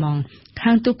ទេសអាល្លឺម៉ង់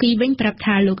ខាងទូគីវិញប្រាប់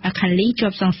ថាលោក Akanli ជា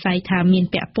ប់សង្ស័យថាមាន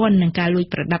ពាក់ព័ន្ធនឹងការលួច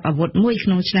ប្រដាប់អាវុធមួយក្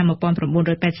នុងឆ្នាំ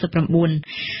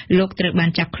1989លោកត្រូវបាន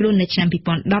ចាប់ខ្លួននៅឆ្នាំ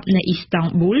2010នៅអ៊ីស្តង់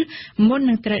ប៊ូលមុន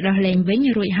នឹងត្រូវដោះលែងវិញ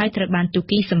រួចហើយត្រូវបានទូ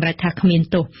គីសម្រេចថាគ្មាន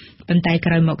ទោសប៉ុន្តែ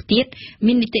ក្រោយមកទៀត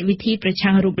មាននីតិវិធីប្រ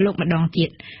ឆាំងរូបលោកម្ដងទៀត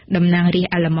តំណាងរាស្ត្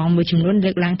រអាល្លឺម៉ង់មួយចំនួន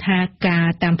លើកឡើងថាការ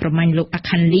តាមប្រមាញ់លោក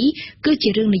Akanli គឺជា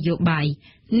រឿងនយោបាយ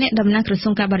អ្នកតំណាងក្រសួ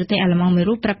ងការបរទេសអាល្លឺម៉ង់មួយ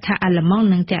រូបប្រាប់ថាអាល្លឺម៉ង់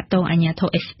នឹងតាក់ទងអាជ្ញាធរ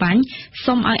អេស្ប៉ាញ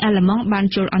សូមឲ្យអាល្លឺម៉ង់បាន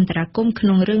ចូលអន្តរាគមន៍ក្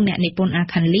នុងរឿងអ្នកនិពន្ធ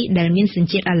Akanli ដែលមានសញ្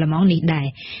ជាតិអាល្លឺម៉ង់នេះដែរ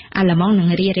អាល្លឺម៉ង់នឹង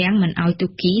រារាំងមិនឲ្យទូ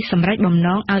គីសម្រេចបំណ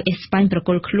ងឲ្យអេស្ប៉ាញប្រគ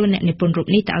ល់ខ្លួនអ្នកនិពន្ធរូប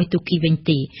នេះទៅឲ្យទូគីវិញ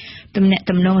ទេទំនាក់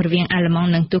ទំនងរវាងអាល្លឺម៉ង់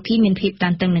និងទូគីមានភាពតា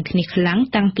នតឹងនឹងគ្នាខ្លាំង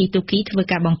តាំងពីទូគីធ្វើ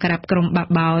ការបង្ក្រាបក្រុមបះ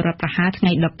បោររដ្ឋប្រហារថ្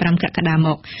ងៃ15កក្កដាម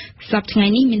កសប្តាហ៍ថ្ងៃ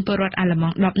នេះមានពលរដ្ឋអាល្លឺម៉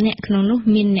ង់10នាក់ក្នុងនោះ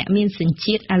មានអ្នកមានសញ្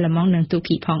ជាតិអាល្លឺម៉ង់និងទូ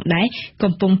គីផងដែរ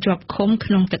កំពុងជាប់ឃុំ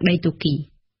ក្នុងទឹកដីទូគី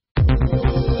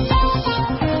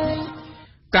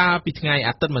កាលពីថ្ងៃ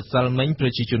អាទិត្យម្សិលមិញប្រ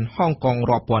ជាជនហុងកុង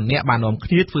រាប់ពាន់នាក់បាននាំ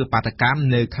គ្នាធ្វើបាតកម្ម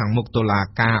នៅខាងមុខតុលា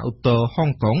ការឧត្តរហុង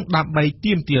កុងដើម្បី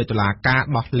ទាមទារតុលាការ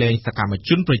ដោះលែងសកម្មជ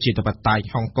នប្រជាធិបតេយ្យ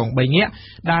ហុងកុង3នាក់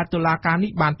ដែលតុលាការ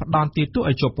នេះបានផ្ដន្ទាទោស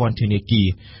ឲ្យជាប់ពន្ធនាគារ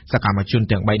សកម្មជន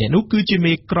ទាំង3នាក់នោះគឺជា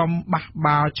មេក្រុមបះ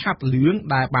បោរឆាត់លឿង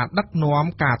ដែលបានដឹកនាំ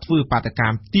ការធ្វើបាតក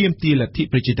ម្មទាមទារលទ្ធិ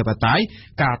ប្រជាធិបតេយ្យ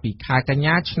កាលពីខែកញ្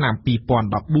ញាឆ្នាំ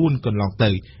2014កន្លងទៅ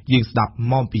យើងស្ដាប់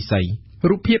មុំពិសី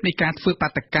រូបភាពនៃការធ្វើបា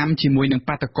តកម្មជាមួយនឹង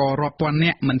បាតកោរាប់ពាន់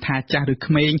នាក់មិនថាចាស់ឬ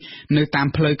ក្មេងនៅតាម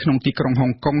ផ្លូវក្នុងទីក្រុងហុ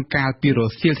ងកុងកាលពីរ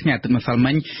សៀលថ្ងៃអាទិត្យម្សិល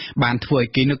មិញបានធ្វើឲ្យ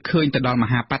គេនឹកឃើញទៅដល់ម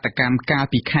ហាបាតកម្មកាល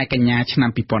ពីខែកញ្ញាឆ្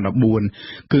នាំ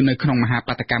2014គឺនៅក្នុងមហា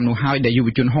បាតកម្មនោះហើយដែលយុវ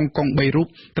ជនហុងកុង3រូប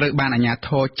ត្រូវបានអាជ្ញាធ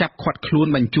រចាប់ឃាត់ខ្លួន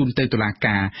បញ្ជូនទៅតុលា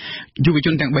ការយុវជ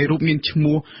នទាំង3រូបមានឈ្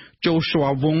មោះចូលស្វា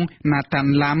វងណាតា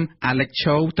ន់ឡាំអាឡិច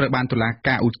ឆូត្រូវបានតុលា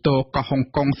ការឧត្តរកោះហុង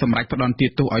កុងសម្រេចផ្តន្ទា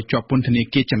ទោសឲ្យជាប់ពន្ធនា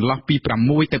គារចន្លោះពី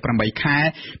6ទៅ8ខែ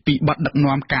ពីបទដឹក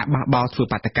នាំការបះបោរធ្វើ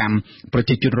បាតកម្មប្រ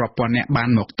ជាជនរាប់ពាន់នាក់បាន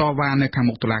មកតវ៉ានៅខាង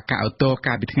មុខតុលាការឧត្តរ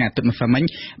កាលពីថ្ងៃអាទិត្យម្សិលមិញ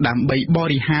ដើម្បីប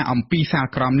រិហារអំពីសាល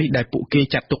ក្រមនេះដែលពួកគេ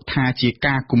ចាត់ទុកថាជា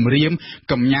ការគំរាម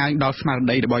កំញើងដល់ស្មារ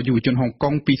តីរបស់យុវជនហុងកុ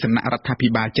ងពីសំណាក់រដ្ឋាភិ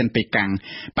បាលចិនប៉េកាំង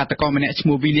បាតកោម្នាក់ឈ្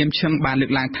មោះ William Cheng បានលើ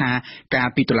កឡើងថាការ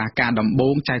ពីតុលាការដំបូ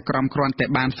ងចៅក្រមគ្រាន់តែ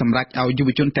បានសម្រេចឲ្យយុវ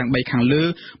ជនទាំង3ខាងលើ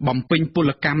បំពេញព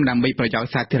លកម្មដើម្បីប្រយោជ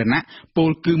ន៍សាធារណៈពល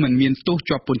គឺមិនមានទោស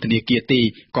ជាប់ពន្ធនាគារទេ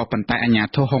ក៏ប៉ុន្តែអាជ្ញា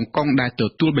ធរហុងកុងដែលទ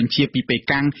ទួលបញ្ជាពីប៉េ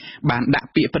កាំងបានដាក់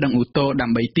ពាក្យប្តឹងឧទ្ធរណ៍ដើ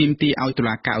ម្បីទាមទារឲ្យតុ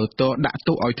លាការឧទ្ធរណ៍ដាក់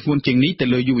ទោសឲ្យធ្ងន់ជាងនេះទៅ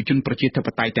លើយុវជនប្រជាធិប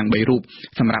តេយ្យទាំង3រូប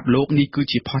សម្រាប់លោកនេះគឺ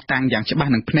ជាភស្តុតាងយ៉ាងច្បា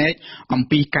ស់នឹងភ្នែកអំ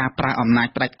ពីការប្រើអំណាច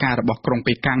ផ្ដាច់ការរបស់ក្រុង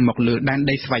ប៉េកាំងមកលើដែន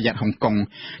ដីស្វយ័តហុងកុង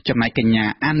ចំណែកកញ្ញា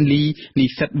អានលីនិ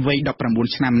ស្សិតវ័យ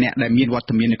19ឆ្នាំម្នាក់ដែលមានវត្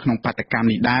តមាននៅក្នុងបាតកម្ម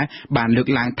នេះដែរបានលើក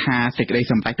ឡើងថាសេចក្តី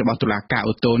សម្រេចរបស់តុលាការ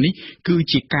អូតូនេះគឺ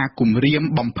ជាការគំរាម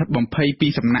បំផិតបំភ័យពី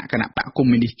សំណាក់គណៈបកកុម្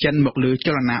មុយនីសចិនមកលើច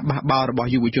លនាបះបោររបស់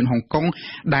យុវជនហុងកុង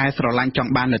ដែលស្រឡាញ់ច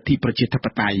ង់បានលទ្ធិប្រជាធិប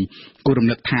តេយ្យគូរំ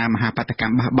លឹកថាមហាបាតក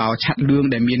ម្មបះបោរឆាត់លឿង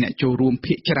ដែលមានអ្នកចូលរួម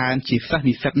ភាគច្រើនជាសិស្ស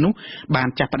និស្សិតនោះបាន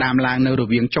ចាប់ផ្ដើមឡើងនៅរ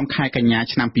វាងចុងខែកញ្ញា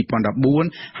ឆ្នាំ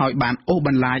2014ហើយបានអូសប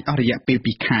ន្លាយអស់រយៈពេល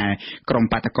2ខែក្រុម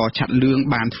បាតកោឆាត់លឿង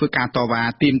បានធ្វើការតវ៉ា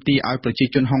ទាមទារឲ្យប្រជា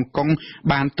ជនហុងកុង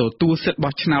បានទទួលសិទ្ធិ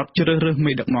បោះឆ្នោតជ្រើសរើស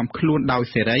មេដឹកនាំខ្លួនដោយ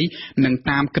សេរី រីនិង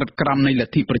តាមក្រឹតក្រមនៃល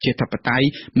ទ្ធិប្រជាធិបតេយ្យ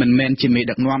មិនមែនជាមេ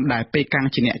ដឹកនាំដែលពេកាំង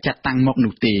ជាអ្នកចាត់តាំងមក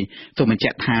នោះទេសូមបញ្ជា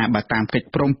ក់ថាបើតាមកិច្ច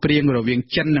ព្រមព្រៀងរវាង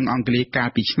ចិននិងអង់គ្លេសកាល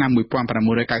ពីឆ្នាំ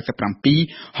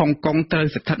1997ហុងកុងត្រូវ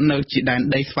ស្ថិតនៅជាដែន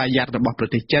ដីស្វយ័តរបស់ប្រ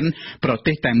ទេសចិនប្រ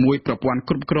ទេសតែមួយប្រព័ន្ធ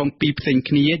គ្រប់គ្រងពីរផ្សេង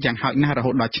គ្នាយ៉ាងហោចណាស់រ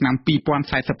ហូតដល់ឆ្នាំ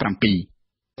2047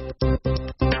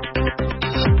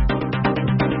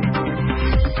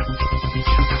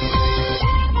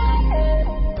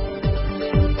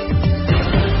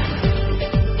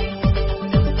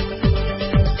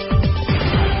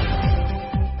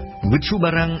វិទ្យុ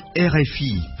បារាំង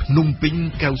RFI ភ្នំពេញ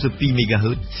92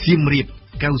 MHz សៀមរាប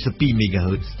92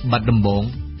 MHz បាត់ដំបង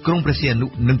ក្រុងព្រះសីហនុ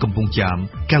និងកំពង់ចាម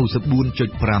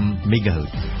 94.5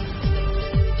 MHz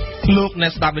លោកអ្ន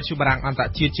កស្ដាប់វិទ្យុបារាំងអន្តរ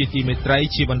ជាតិជាទីមេត្រី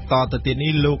ជាបន្តទៅទៀត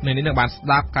នេះលោកអ្នកនាងបានស្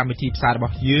ដាប់កម្មវិធីផ្សាយរប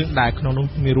ស់យើងដែលក្នុងនោះ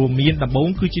មានរួមមានដំបូង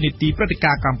គឺជានីតិព្រឹត្តិ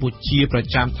ការណ៍កម្ពុជាប្រ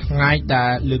ចាំថ្ងៃដែ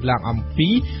លលើកឡើងអំពី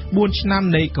4ឆ្នាំ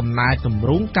នៃកំណែទម្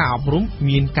រង់ការអប់រំ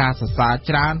មានការសរសើរ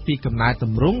ច្រើនពីកំណែទ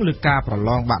ម្រង់លើការប្រឡ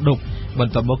ងបាក់ឌុបប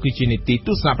ន្តមកគឺជានីតិទ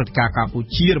ស្សនៈព្រឹត្តិការណ៍កម្ពុ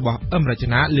ជារបស់អឹមរច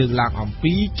នាលើកឡើងអំ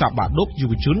ពីចប់បាក់ឌុបយុ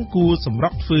វជនគួរសម្រុ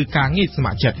កធ្វើការងារស្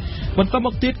ម័គ្រចិត្តបន្តម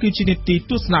កទៀតគឺជានីតិ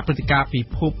ទស្សនៈព្រឹត្តិការណ៍ពិ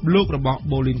ភពលោករបស់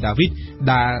បូលីនដាវីត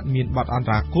ដែលមានបទអន្ត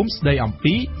រាគមន៍ស្ដីអំ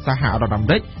ពីសហរដ្ឋអាមេ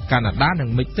រិកកាណាដានិង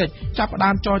មិចស៊ិកចាប់ផ្ដើ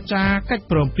មចរចាកិច្ច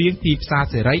ព្រមព្រៀងទីផ្សារ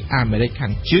សេរីអាមេរិកខា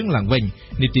ងជើងឡើងវិញ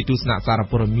នីតិទស្សនៈសារ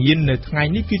ព័ត៌មាននៅថ្ងៃ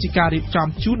នេះគឺជាការរៀបចំ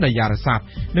ជូនដោយយ៉ារស័ព្ទ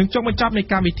និងចុងបញ្ចប់នៃ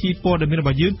កម្មវិធីព័ត៌មានរប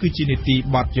ស់យើងគឺជានីតិ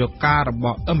បទយកការរប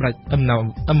ស់អឹម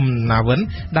ណាវិន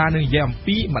ដែលនឹងនិយាយអំ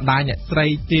ពីម្ដាយអ្នកស្រី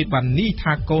ទេវ៉ានី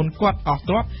ថាកូនគាត់អស់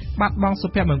ទ្រព្យបាត់បង់សុ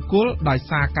ភមង្គលដោយ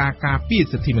សារការការពារ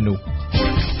សិទ្ធិមនុស្ស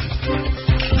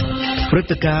ព្រឹត្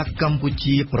តិការណ៍កម្ពុ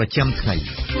ជាប្រចាំថ្ងៃ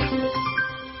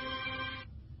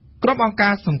ក្រុមអង្គកា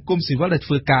រសង្គមស៊ីវិលដែល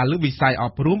ធ្វើការលើវិស័យអ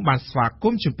ប់រំបានស្វាគ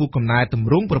មន៍ចំពោះកំណែទ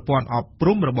ម្រង់ប្រព័ន្ធអប់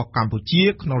រំរបស់កម្ពុជា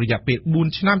ក្នុងរយៈពេល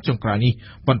4ឆ្នាំចុងក្រោយនេះ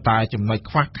ប៉ុន្តែចំណុច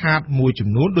ខ្វះខាតមួយចំ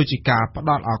នួនដូចជាការផ្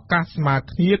ដល់ឱកាសស្មើ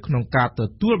គ្នាក្នុងការទ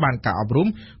ទួលបានការអប់រំ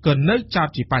ក៏នៅចោទ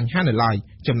ជាបញ្ហានៅឡើយ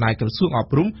ចំណែកក្រសួងអ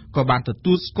ប់រំក៏បានទ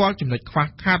ទួលស្គាល់ចំណុចខ្វះ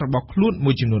ខាតរបស់ខ្លួន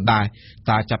មួយចំនួនដែរ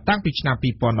តែចាប់តាំងពីឆ្នាំ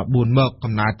2014មក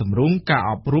កំណែទម្រង់ការ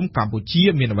អប់រំកម្ពុជា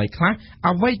មានអ្វីខ្លះ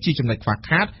អ្វីជាចំណុចខ្វះ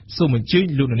ខាតសូមអញ្ជើញ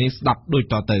លោកនាងស្ដាប់ដូច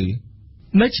តទៅ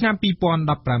នៅឆ្នាំ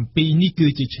2017នេះគឺ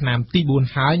ជាឆ្នាំទី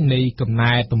4ហើយនៃកំ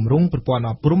ណែទម្រង់ប្រព័ន្ធ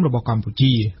អប់រំរបស់កម្ពុ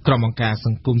ជាក្រុមអង្គការស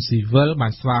ង្គមស៊ីវិលបា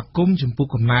នស្វាគមន៍ចំពោះ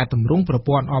កំណែទម្រង់ប្រ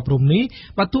ព័ន្ធអប់រំនេះ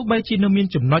បើទោះបីជានៅមាន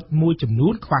ចំណុចមួយចំនួ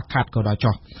នខ្វះខាតក៏ដោយ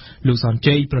ចុះលោកសន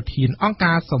ជ័យប្រធានអង្គ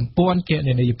ការសម្ព័ន្ធគណ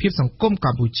នេយ្យភាពសង្គមក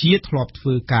ម្ពុជាធ្លាប់ធ្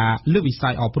វើការលើវិស័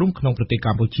យអប់រំក្នុងប្រទេសក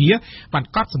ម្ពុជាបាន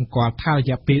កត់សម្គាល់ថារ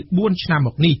យៈពេល4ឆ្នាំម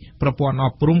កនេះប្រព័ន្ធអ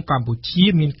ប់រំកម្ពុជា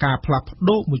មានការផ្លាស់ប្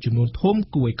ដូរមួយចំនួនធំ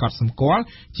គួរឲ្យកត់សម្គាល់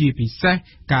ជាពិសេស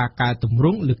ការកែតម្រ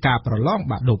ង់ឬការប្រឡង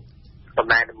បាក់ឌុបកំ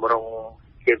ណែតម្រង់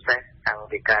ជាពិសេសតាំង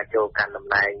ពីការចូលកាន់តំ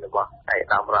ណែងរបស់ឯ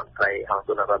កឧត្តមរដ្ឋមន្ត្រីអង្គ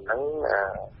សុនរដ្ឋហ្នឹង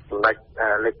ចំណុច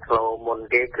លេចធ្លោមុន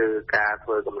គេគឺការធ្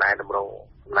វើកំណែតម្រង់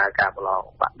ដំណើរការប្រឡង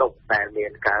បាក់ឌុបដែលមា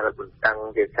នការរឹតបន្តឹង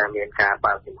ជាពិសេសមានការ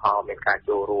បើកចំហមានការ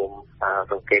ចូលរួម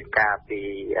សង្កេតការពី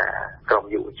ក្រម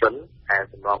យុវជនដែល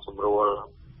សម្របសម្រួល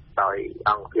ដោយ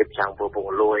អង្គភាពចាំងពពង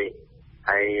លួយ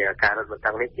ហើយការរឹតបន្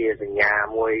តឹងនេះជាសញ្ញា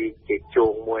មួយជាជួ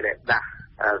ងមួយដែលដាស់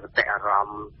សតិអារម្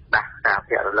មណ៍ដាស់ការ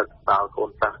ភ័យរលឹកដល់កូន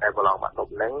សិស្សដែលប្រឡងបាក់ឌុប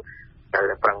ហ្នឹងត្រូវ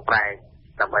តែប្រឹងប្រែង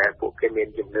ដើម្បីឲ្យពួកគេមាន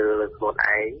ជំនឿលើខ្លួន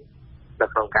ឯងនៅ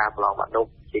ក្នុងការប្រឡងបាក់ឌុប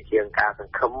ជាជាងការស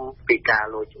ង្ឃឹមពីការ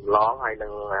លួចចម្លងហើយនឹ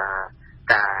ង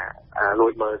ការលួ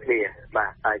ចមើលគ្នាបា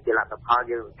ទហើយជាលទ្ធផល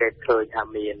យើងសង្កេតឃើញថា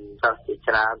មានសិស្សជា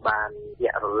ច្រើនបាន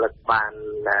ញាក់រលឹកបាន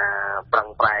ប្រឹង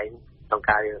ប្រែងក្នុង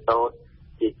ការរៀនសូត្រ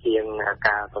ជាជាង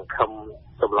ការសង្ឃឹម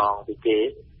ចម្លងពីគេ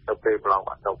ទៅពេលប្រឡង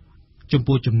បាក់ឌុបចំ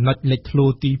ពោះចំណុចលេចធ្លោ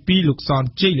ទី2លោកសន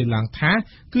ជ័យលើកឡើងថា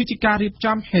គឺជាការរៀប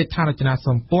ចំហេដ្ឋារចនាស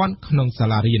ម្ព័ន្ធក្នុងសា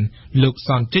លារៀនលោកស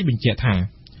នជ័យបញ្ជាក់ថា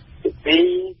ទី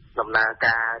ដំណើរ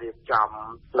ការរៀបចំ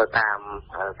នៅតាម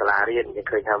សាលារៀនយើង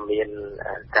ឃើញថាមាន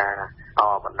ការ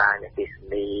បណ្ដាញអគ្គិស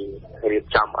នីរៀប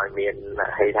ចំឲ្យមាន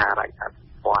ហេដ្ឋារចនាស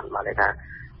ម្ព័ន្ធបានន័យថា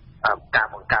ការ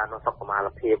បង្កើនសុខុមាល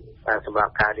ភាពសម្រា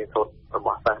ប់ការរៀនសូត្ររប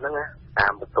ស់សិស្សហ្នឹងណាតា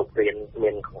មបន្ទប់រៀន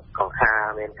មានកង្ហារ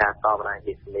មានការតបណ្ដាញអគ្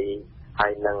គិសនីហើ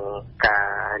យនឹងការ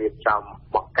រៀបចំ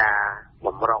បង្ការ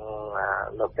បំរុង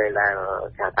នៅពេលដែល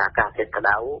ថាការធាតុក្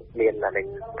តៅមាន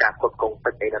ការគ្រប់គ្រង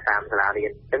ទឹកនៅតាមសាលារៀ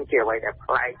នអញ្ចឹងជាអ្វីដែល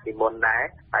ប្លែកពីមុនដែរ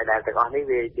ហើយដែលទាំងអស់នេះ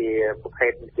វាជាប្រភេ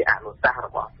ទជាអនុសាសន៍រ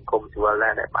បស់សង្គមស៊ីវិលដែ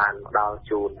លបានដល់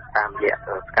ជូនតាមរយៈស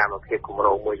កម្មភាពគម្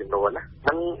រោងមួយចំនួនណាហ្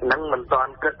នឹងមិនទា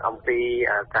ន់គិតអំពី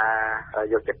ការ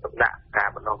យកចិត្តទុកដាក់ការ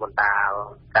បណ្ដុះបណ្ដាល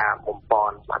ការបំព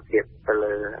ន់សមត្ថភាពទៅ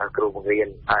លើគ្រូបង្រៀន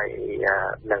ហើយ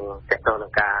នឹងតទៅនឹ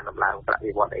ងការដំឡើងប្រាក់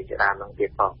បៀវត្សអីជាដើមនឹងទៀត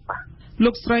ផងបាទ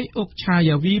លោកស្រីអុកឆា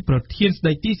យាវីប្រធានស្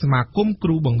ដីទីសមាគមគ្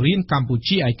រូបង្រៀនកម្ពុ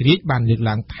ជាឯករាជ្យបានលើក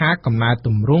ឡើងថាកំណែទ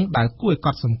ម្រង់ដែលគួរឲ្យក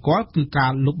ត់សម្គាល់គឺកា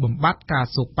រលុបបំបាត់ការ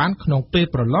សូកប៉ាន់ក្នុងពេល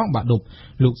ប្រឡងបាក់ឌុប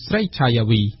លោកស្រីឆាយា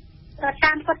វី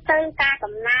តាមពិតទៅការ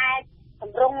កំណែទ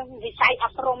ម្រង់វិស័យអ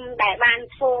ប់រំដែលបាន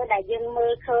ធ្វើដែលយើងមើ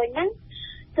លឃើញហ្នឹង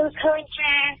គឺឃើញ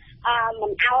ថាមិ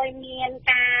នឲ្យមាន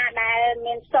ការដែល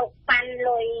មានសូកប៉ាន់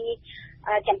លុយ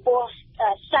ចំពោះ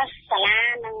សិស្សសាលា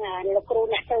និងលោកគ្រូ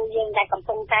អ្នកគ្រូយើងដែលកំ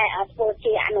ពុងតែធ្វើ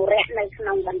ជាអនុរិយនៅក្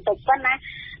នុងបន្ទប់ប៉ុណ្ណា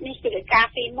នេះជាការ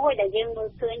ទី1ដែលយើងមើល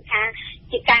ឃើញថា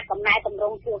ជាការកំណែទម្រ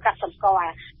ង់គួរកាត់សម្គា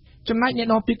ល់ចំណែកអ្នក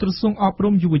នាំពាក្យក្រសួងអប់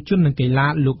រំយុវជននិងកីឡា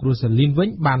លោករ៉ូសាលីនវិញ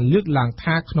បានលើកឡើង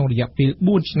ថាក្នុងរយៈពេល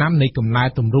4ឆ្នាំនៃកំណែ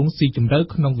ទម្រង់ស៊ីជម្រៅ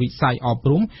ក្នុងវិស័យអប់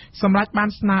រំសម្រាប់បាន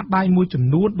ស្នាដៃមួយចំ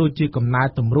នួនដូចជាកំណែ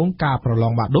ទម្រង់ការប្រឡ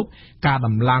ងបាក់ឌុបការ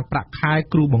ដំឡើងប្រាក់ខែ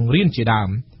គ្រូបង្រៀនជាដើម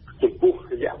ចំពោះ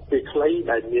រយៈពេលខ្លី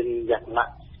ដែលមានលក្ខណៈ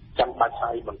ចាំបាច់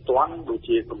ហើយបន្ទាន់ដូច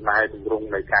ជាកំណែទម្រង់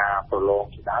នៃការប្រឡង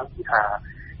ជាដើមគឺថា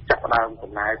ចាប់ផ្ដើម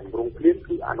កំណែទម្រង់ភ្លាម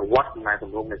គឺអនុវត្តកំណែទ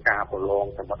ម្រង់នៃការប្រឡង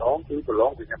តែម្ដងគឺប្រឡ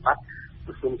ងជាចាំបាច់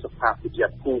ប្រជុំសភាវិទ្យា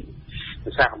ភូមិ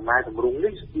ភាសាកំណែទម្រង់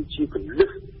នេះគឺជាគន្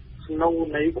លឹះស្នូល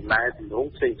នៃកំណែទម្រង់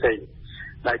ផ្សេងៗ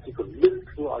ដែលជាគន្លឹះ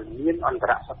ធ្វើឲ្យមានអន្ត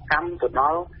រសកម្មទៅដ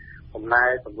ល់កំណែ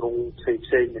ទម្រង់ផ្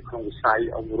សេងៗនៅក្នុងវិស័យ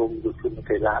អប់រំយុវជននិង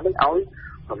កីឡានេះឲ្យ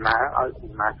ដំណើរឲ្យ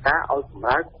ដំណើរការឲ្យសម្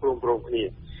រាប់ព្រមគ្នា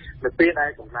នៅពេលដែ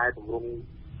លកំណែទម្រង់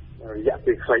រយៈ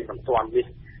ពេលខ្លីបន្ទាន់នេះ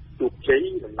ជោគជ័យ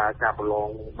ដំណើរការប្រឡង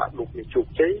បាក់ឌុបនេះជោគ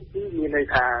ជ័យគឺមានន័យ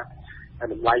ថា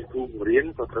តម្លៃគ្រូបង្រៀន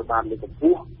ក៏ត្រូវបានលើកកម្ព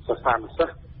ស់សិស្សានុសិ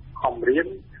ស្សខំរៀន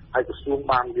ហើយក្រសួង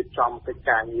បានរៀបចំកិច្ច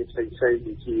ការងារផ្សេងៗ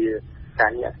ដូចជាកា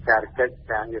រងារអធិការកិច្ច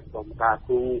ការងារបណ្ដុំបណ្ដា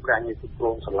គ្រូការងារគ្រប់គ្រ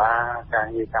ងសាលាការ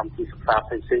ងារកម្មវិធីសិក្សាផ្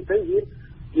សេងៗទៅ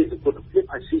វាសកម្មភាព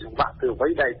ឲ្យស៊ីសង្វាក់ទៅអ្វី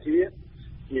ដែលជា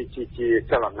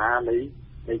ចលនា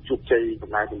នៃជោគជ័យ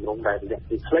កំណែទម្រង់ដែលរយៈ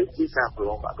ពេលខ្លីគឺការប្រ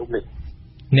ឡងបាក់ឌុបនេះ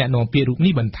អ្នកនាំពាក្យរូប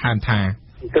នេះបន្ថែមថា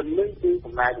គំនិតគឺ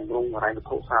កំណែទម្រង់ហិរញ្ញវត្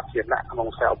ថុសាធារណៈក្នុង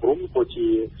ខ្សែអប់រំក៏ជា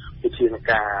វិធាន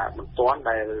ការបន្ទាន់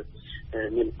ដែល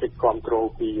មានកិច្ចគាំទ្រ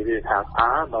ពីរដ្ឋាភិបា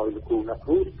លដោយលោកគ្រូអ្នកគ្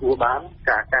រូទទួលបាន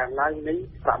ការកើនឡើងនៃ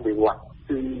ប្រាក់បៀវត្ស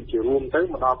គឺជារួមទៅ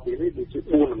មកដល់ពេលនេះដូចជា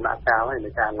4ដំណាក់កាលហើយ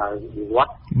នៃការឡើងបៀវត្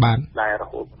សបាទដែលរ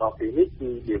ហូតដល់ពេលនេះគឺ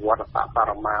បៀវត្សប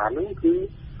មានឹងគឺ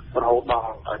រហូតដ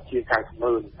ល់ជាង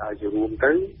 90,000 ហើយជារួម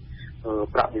ទៅ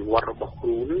ប្រាក់បៀវត្សរបស់គ្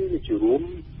រូនេះជារួម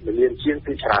មានជាង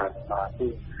ពីច្រើនបាទគឺ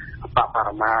ប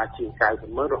មាជាង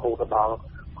 90,000 រហូតដល់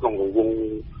ក្នុងរង្វង់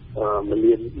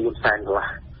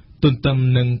$1,400,000 ទន្ទឹម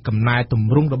នឹងកំណែទ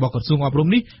ម្រង់របស់ក្រសួងអប់រំ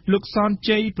នេះលោកសន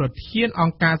ជ័យប្រធានអ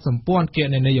ង្គការសម្ព័ន្ធគ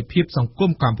ណនេយ្យភាពសង្គ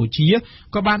មកម្ពុជា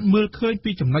ក៏បានមើលឃើញ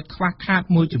ពីចំណុចខ្វះខាត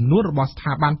មួយចំនួនរបស់ស្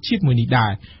ថាប័នជាតិមួយនេះដែ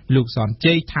រលោកសន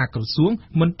ជ័យថាក្រសួង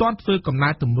មិនទាន់ធ្វើកំណែ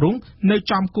ទម្រង់នៅ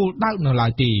ចំគោលដៅនៅឡើ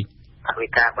យទេថវិ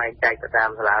កាបែងចែកទៅតាម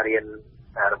សាលារៀន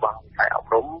របស់វិស័យអ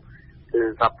ប់រំគឺ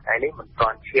សប្តាហ៍នេះមិនទា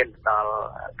ន់ឈានដល់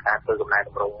ការធ្វើកំណែទ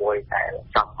ម្រង់មួយតែ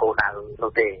ចំគោលដៅ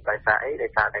នោះទេដោយសារអីដោ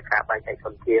យសារតែការបែងចែកធ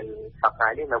នធានសប្តា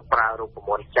ហ៍នេះនៅប្រើរូប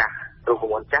មន្តចាស់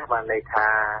បានន័យថា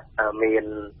មាន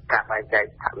ការបែងចែក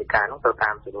ថវិកានោះទៅ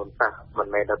តាមចំនួនសិស្សមិន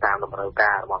មែនទៅតាមតម្រូវ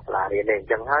ការរបស់សាលារៀនទេអ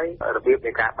ញ្ចឹងហើយរបៀប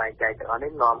នៃការបែងចែកទាំងអស់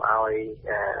នេះនាំឲ្យ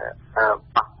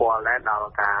ប៉ះពាល់ដែរដល់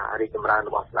ការរីកចម្រើន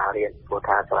របស់សាលារៀនព្រោះ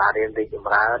ថាសាលារៀនរីកច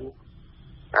ម្រើន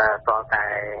តតែ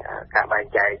ការបែង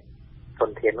ចែកធ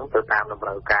នធាននោះទៅតាមតម្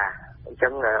រូវការអញ្ចឹ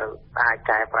ងអាច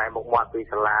កែប្រែមុខមាត់ពី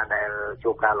សាលាដែល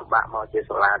ជួបការលំបាកមកជា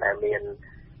សាលាដែលមាន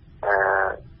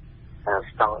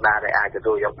ស្តង់ដារដែលអាចទ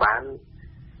ទួលយកបាន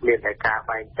មានតែការ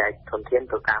បែងចែកធនធាន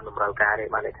ទៅតាមតម្រូវការទេ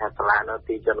បានន័យថាសាលានៅ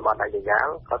ទីជនបទដាច់ស្រយាល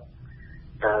គាត់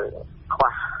ខ្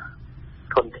វះ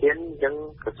ធនធានអញ្ចឹង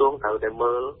ក្រសួងត្រូវតែ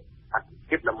មើលអតិ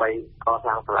ថិជនដើម្បីក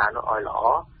សាងសាលានោះឲ្យល្អ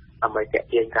ដើម្បីទាក់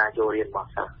ទាញការចូលរៀនរប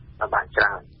ស់សិស្សបានច្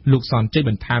រើនលោកសនជ័យ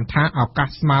បន្ថែមថាឱកាស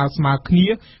ស្មើគ្នា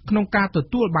ក្នុងការទ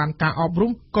ទួលបានការអប់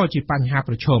រំក៏ជាបញ្ហា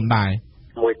ប្រឈមដែរ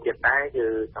មួយទៀតដែរគឺ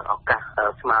ឱកាស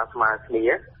ស្មើគ្នា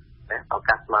ឱ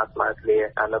កាសស្មើគ្នា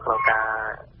នៅក្នុងការ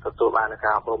ទទួលបាន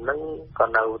ការអប់រំហ្នឹងក៏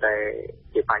នៅតែ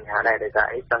ជាបញ្ហាដែរដោយសារ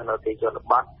អីសិស្សនៅទីជន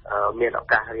បទមានឱ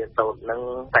កាសរៀនសូត្រហ្នឹង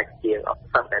តែជាង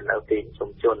សិស្សដែលនៅទីជំ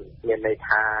នជនមានន័យ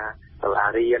ថាសាលា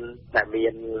រៀនដែលមា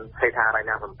នហេដ្ឋារច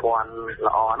នាសម្ព័ន្ធ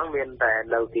ល្អហ្នឹងមានតែ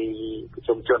នៅទីប្រ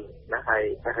ជុំជនណាហើយ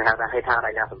គេហៅថាហេដ្ឋារ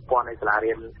ចនាសម្ព័ន្ធនៃសាលា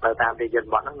រៀននៅតាមទីជន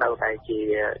បទហ្នឹងនៅតែជា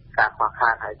ការខ្វះខា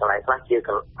តហើយកន្លែងខ្លះជា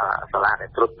សាលាដែល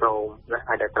ទ្រុឌទ្រោមណា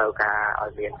ហើយដែលត្រូវការឲ្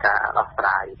យមានការដោះស្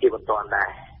រាយជាបន្ទាន់ដែ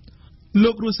រ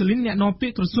លោករ៉ូសាលីនអ្នកនាំពា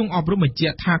ក្យក្រសួងអប់រំបញ្ជា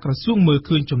ក់ថាក្រសួងមើល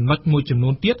ឃើញចំណុចមួយចំនួ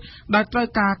នទៀតដែលត្រូវ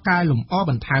ការកែលម្អ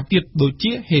បន្ថែមទៀតដូច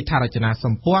ជាហេដ្ឋារចនាស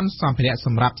ម្ព័ន្ធសម្ភារៈស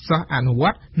ម្រាប់សិស្សអនុវ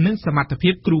ត្តនិងសមត្ថភា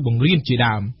ពគ្រូបង្រៀនជា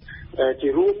ដើមជា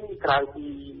រួមក្រៅពី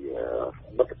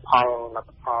លទ្ធផ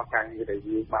លការងារដែល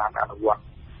យើងបានអនុវត្ត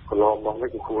កន្លងមកនេះ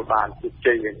គឺគួរបានជោគ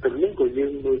ជ័យយ៉ាងទៅនេះក៏យើ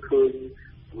ងមើលឃើញ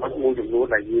មួយចំនួន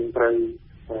ដែលយើងត្រូវ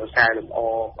កែលម្អ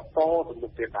បន្តទៅមុ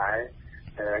ខទៀតដែរ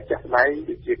ចាស់ដៃ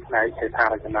ជាផ្នែកហេដ្ឋា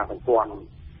រចនាសម្ព័ន្ធ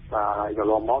បាទយ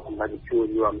កមកសម្រាប់ជួយ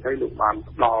យមទៅលោកបាន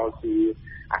ផ្ដល់ជា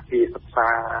អគារសិក្សា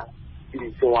ពី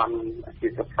ជាន់អគា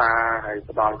រសិក្សាហើយ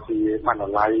ផ្ដល់ជាបណ្ណា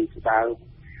ល័យជាដើម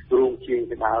រោងជាង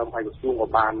ជាដើមហើយក្រសួងក៏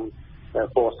បាន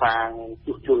កសាង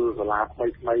ជួសជុលសាលាថ្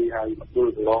មីហើយមកយ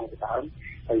ល់កន្លងជាដើម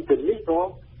ហើយទីនេះក៏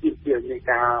ជាមាន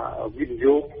ការវិនិ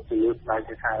យោគទៅលើផ្នែក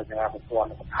ហេដ្ឋារចនាសម្ព័ន្ធ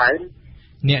បន្ថែម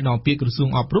អ្នកនាំពាក្យក្រសួង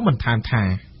អប់រំបន្ថែមថា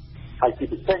ហើយជា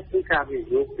ពិសេសគឺការវិនិ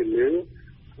យោគទៅលើ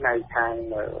ផ្នែកខាង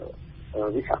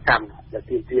វិស្វកម្មដែល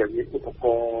ទាមទារឲ្យមានឧបក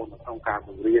រណ៍ក្នុងការប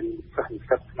ង្រៀនសិស្សនិស្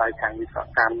សិតផ្នែកខាងវិស្វ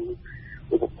កម្ម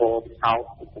ឧបករណ៍ពិសោធន៍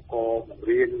ឧបករណ៍បង្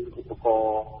រៀនឧបករ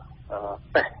ណ៍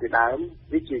តេស្តជាដើម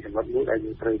វាជាចំណុចមួយដែល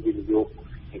យើងត្រូវវិនិយោគ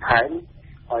បន្ថែម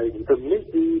ហើយទន្ទឹមនេះ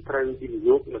គឺត្រូវវិនិ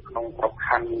យោគនៅក្នុងក្រប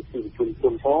ខ័ណ្ឌទីប្រជុំជ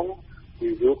នផងវិ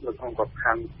និយោគនៅក្នុងក្រប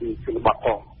ខ័ណ្ឌទីជនបទផ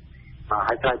ង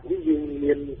ហើយក្រៅពីនេះយើង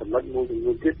មានចំណុចមួយចំ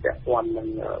នួនទៀតពាក់ព័ន្ធនឹង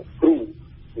គ្រូ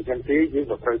ដូច្នេះទេយើង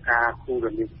ក៏ត្រូវការគ្រូដែ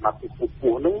លមានសមត្ថភាពខ្ព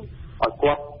ស់នោះឲ្យ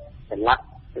គាត់ឆ្លាក់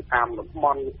ទៅតាមតំប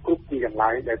ន់គ្រប់ទីកន្លែ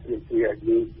ងដែលទាមទារឲ្យ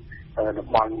យើងតំ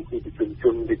បន់ទីប្រជុំជ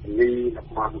នរាជធានីតំ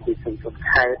បន់ទីប្រជុំជន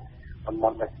ខេត្តតំប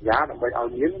ន់ដាច់ស្រយាលដើម្បីឲ្យ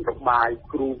មានរបាយ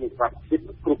គ្រូមានសមត្ថភាព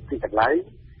គ្រប់ទីកន្លែង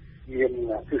មាន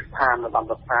គ្រឹះស្ថាននៅតាម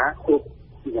រដ្ឋាគ្រប់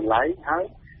ទីកន្លែងហើយ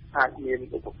អាចមាន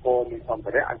ឧបករណ៍មានសម្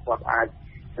ភារៈឲ្យគាត់អាច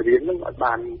រៀននឹងឲ្យ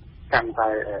បានកាន់តែ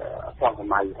ស្ទាត់ស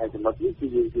ម័យហើយចំណុចនេះគឺ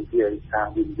យើងជាការ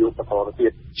វិនិយោគបន្តទៅទៀ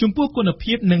តចំពោះគុណ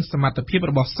ភាពនិងសមត្ថភាព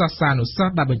របស់សិស្សានុសិស្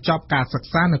សដែលបញ្ចប់ការសិក្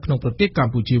សានៅក្នុងប្រទេសក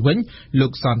ម្ពុជាវិញលោ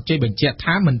កសនជ័យបញ្ជាក់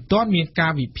ថាមិនទាន់មានកា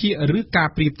រវិភាគឬការ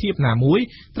ប្រៀបធៀបណាមួយ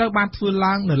ត្រូវបានធ្វើ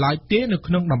ឡើងនៅឡើយទេនៅ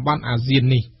ក្នុងតំបន់អាស៊ាន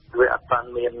នេះវាអត់ទាន់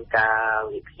មានការ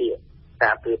វិភាគ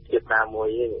ការប្រៀបធៀបណាមួយ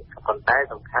ទេប៉ុន្តែ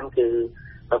សំខាន់គឺ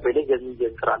ទៅពេលនេះយើ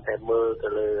ងគ្រាន់តែមើលទៅ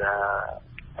លើ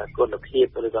គុណភាព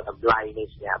ឬក៏តម្លៃនៃ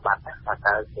សញ្ញាបត្រថា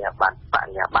តើសញ្ញាបត្រប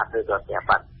ញ្ញាបត្រឬក៏សញ្ញា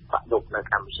បត្របដុបនៅ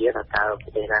កម្ពុជាថាតើប្រ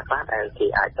ទេសណាខ្លះដែលគេ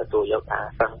អាចទទួលយកថា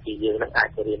សិស្សពីយើងនឹងអាច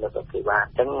ទៅរៀននៅប្រទេសបានអ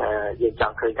ញ្ចឹងយើងច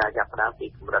ង់ឃើញការចាប់ផ្ដើមពី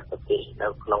កម្រិតប្រទេសនៅ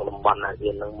ក្នុងតំបន់អា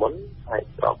ស៊ាននឹងមុនហើយ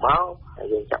ក្រោយមក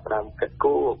យើងចាប់ផ្ដើមគិត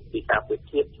គូរពីការប្រៀប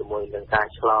ធៀបជាមួយនឹងការ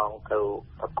ឆ្លងទៅ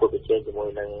ប្រកួតប្រជែងជាមួយ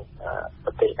នឹងប្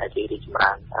រទេសដែលជារីកចម្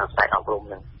រើនផ្នែកអប់រំ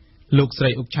នឹងលោកស្រី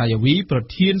អុកឆាយាវីប្រ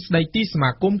ធានស្ដីទីសមា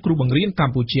គមគ្រូបង្រៀនក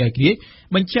ម្ពុជាឯករាជ្យ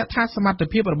បញ្ជាក់ថាសមត្ថ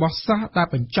ភាពរបស់សិស្សដែល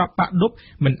បញ្ចប់បដិប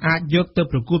មិនអាចយកទៅ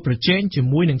ប្រកួតប្រជែងជា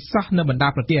មួយនឹងសិស្សនៅបណ្ដា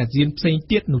ប្រទេសអាស៊ានផ្សេង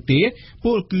ទៀតនោះទេព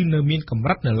លគឺនៅមានកម្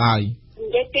រិតនៅឡើយនិ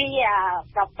យាយពី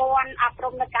ប្រព័ន្ធអប់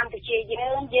រំនៅកម្ពុជា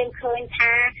យើងឃើញ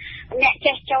ថាអ្នក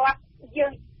ចេះជាប់យើ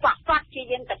ងគាត់ជា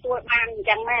យើងទទួលបានអញ្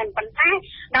ចឹងមែនប៉ុន្តែ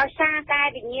ដោយសារតែ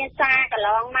វិញ្ញាសាកន្ល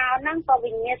ងមកហ្នឹងក៏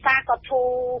វិញ្ញាសាក៏ធូរ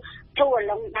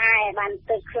លំដែរបាន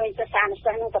ទៅឃើញសិស្សានុ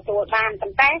សិស្សនឹងទទួលបានប៉ុ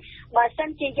ន្តែបើសិន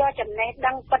ជាយកចំណេះ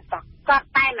ដឹងពិតប្រាកដ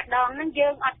តែម្ដងហ្នឹងយើ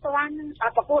ងអត់ទាន់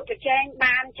ប្រកួតប្រជែង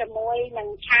បានជាមួយនឹង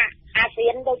ឆាកអាស៊ា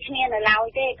នដូចគ្នានៅឡើយ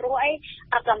ទេព្រោះអី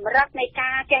កម្រិតនៃ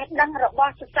ការចេះដឹងរប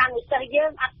ស់សិស្សានុសិស្សយើ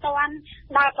ងអត់ទាន់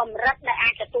ដល់កម្រិតដែលអា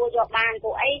ចទទួលយកបានព្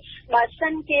រោះអីបើសិ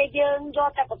នជាយើងយក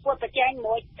តែប្រកួតប្រជែង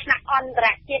មួយថ្នាក់អន្តរ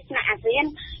ជាតិថ្នាក់អាស៊ាន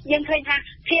យើងឃើញថា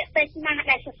ភាគតិចណាស់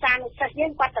ដែលសិស្សានុសិស្សយើ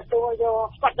ងគាត់ទទួល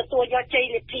យកជ័យ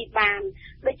លាភីបាន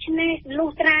ដូច្នេះលុះ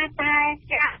ត្រាតែ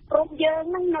ការព្រមយើង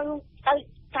នឹងនៅទៅ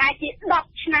តែជា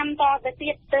10ឆ្នាំតទៅ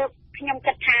ទៀតទើបខ្ញុំ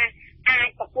គិតថាអាច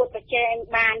ប្រកួតប្រជែង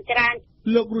បានច្រើន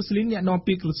លោករੂស្លីនអ្នកនាំ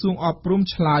ពាក្យក្រសួងអប់រំ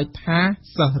ឆ្លើយថា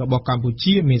សិស្សរបស់កម្ពុ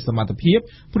ជាមានសមត្ថភាព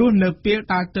ព្រោះនៅពេល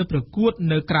ដើរទៅប្រកួត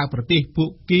នៅក្រៅប្រទេសពួក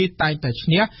គេតែងតែឈ្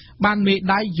នះបានមេ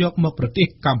ដាយយកមកប្រទេស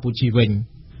កម្ពុជាវិញ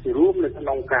រួមនៅក្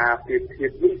នុងការប្រៀបធៀ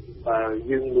បនេះ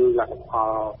យើងមើលលទ្ធផ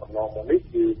លកន្លងមកនេះ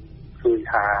គឺឃើញ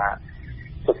ថា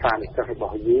សិស្សានុសិស្សរប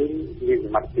ស់យើងមានស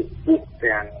មត្ថភាពខ្ពស់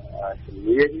ទាំងជំ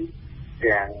នាញ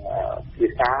ទាំងភា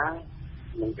សា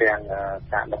និងទាំង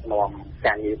ការដឹកនាំ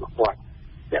ការងាររបស់គាត់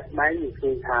ជាក់ស្ដែងយើងឃើ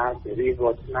ញថាជារៀងរា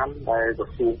ល់ឆ្នាំដែលក្រ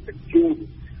សួងបញ្ជូន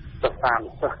សិស្សា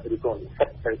នុសិស្សឬក៏និស្សិត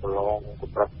ទៅប្រឡងក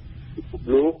ម្រិតពិភព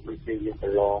លោកដូចជាយើងប្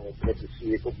រឡងវិទ្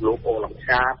យាពិភពលោកអូឡ িম্প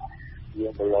ឆាតយើ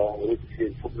ងប្រឡងវិទ្យា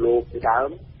ពិភពលោកជាដើម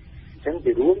អញ្ចឹង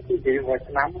ជារួមគឺរៀងរាល់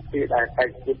ឆ្នាំពេលដែលតែ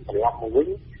ជំត្រឡប់មកវិញ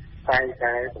តែ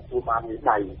ទទួលបានមេ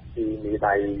ដាយពីមេ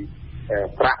ដាយ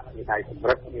ប្រាក់មេដាយកម្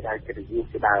រិតមេដាយកិត្តិយស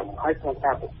ជាដើមហើយក្នុង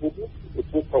ការប្រកួត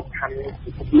ប្រខ័ណ្ឌ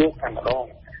ពិភពលោកតែម្ដង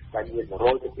ដែលមាន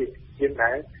100%ជាង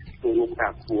ដែរចូលរួមកា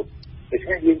រប្រកួតដូច្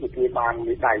នេះយើងទទួលបាន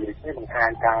មេដាយដូច្នេះបង្ហា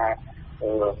ញការ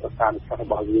សិស្សានុសិស្សរ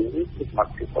បស់យើងនេះគឺសមត្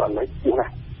ថភាពគាត់លើខ្ពស់ណា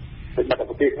ស់សម្រាប់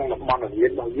ប្រទេសក្នុងតំបន់អាស៊ា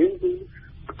នរបស់យើងគឺ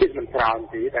ប្រទេសមិនច្រើន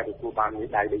ទេដែលទទួលបានមេ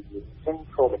ដាយដូចយើងអញ្ចឹង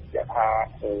សូមបញ្ជាក់ថា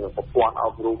ប្រព័ន្ធអ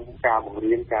ប់រំការបង្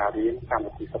រៀនការរៀនកម្ម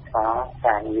វិធីសិក្សា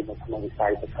ការងារនៅក្នុងវិស័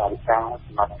យសិក្សាវិការស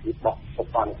មត្ថភាពរបស់សិ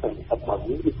ស្សានុសិស្សរបស់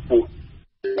យើងគឺខ្ពស់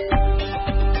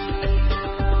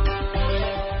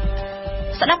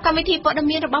ស្ដាប់កម្មវិធីព័ត៌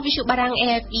មានរបស់វិទ្យុបារាំង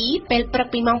RFI ពេលព្រឹក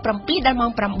ពីម៉ោង 7 ដល់ម៉ោ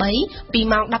ង 8 ពី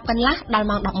ម៉ោង 10 កន្លះដល់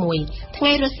ម៉ោង 11 ថ្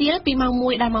ងៃរសៀលពីម៉ោង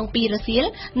 1 ដល់ម៉ោង 2 រសៀល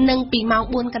និងពីម៉ោង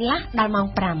 4 កន្លះដល់ម៉ោង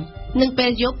 5 និងពេ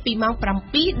លយប់ពីម៉ោង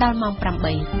 7 ដល់ម៉ោង 8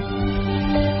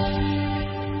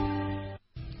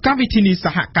 កម្មវិធីនេះស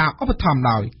ហការឧបត្ថម្ភ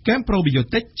ដោយ Camp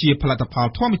Probiotic ជាផលិតផល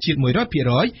ធម្មជាតិ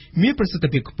 100% មានប្រសិទ្ធ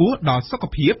ភាពខ្ពស់ដល់សុខ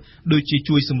ភាពដូចជា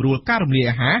ជួយសម្រួលការរំលាយ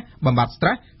អាហារ បំបាត់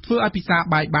stress ធ្វើឲ្យពិសា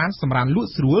បាយបានសម្រានលក់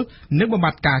ស្រួលនិងបំ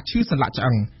បាត់ការឈឺសន្លាក់ឆ្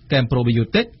អឹង Camp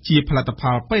Probiotic ជាផលិតផ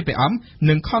ល PPM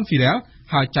និង Confidel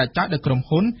ហើយចែកចាយដោយក្រុម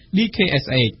ហ៊ុន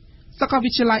DKSH សាកលវិ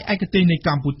ទ្យាល័យឯកទេសនៃក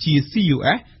ម្ពុជា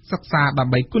CUS សិក្សាដើ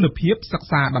ម្បីគុណភាពសិក្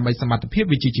សាដើម្បីសមត្ថភាព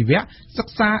វិជ្ជាជីវៈសិ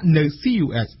ក្សានៅ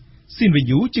CUS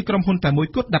Sinvayu ជាក្រុមហ៊ុនតែមួយ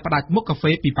គត់ដែលផ្ដាច់មុខកាហ្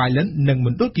វេពីប៉ៃលិននិងម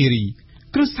ណ្ឌលគិរី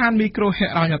គ្រឹះស្ថានមីក្រូហិ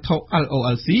រញ្ញវត្ថុ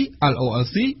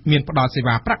LOLC មានផ្ដល់សេ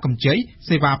វាប្រាក់កម្ចី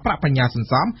សេវាប្រាក់បញ្ញាសន្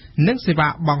សំនិងសេវា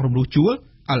បង់រំលោះជួល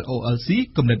LOLC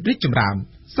គំនិតរីកចម្រើន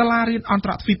សាលារៀនអន្ត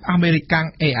រជាតិអាមេរិកាំង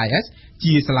AIS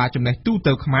ជាសាលាចំណេះទូ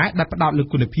ទៅខ្មែរដែលផ្ដោតលើ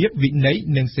គុណភាពវិន័យ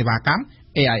និងសេវាកម្ម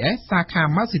AIS សាខា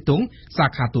ម៉ៅស៊ីតុងសា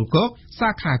ខាទូលគោកសា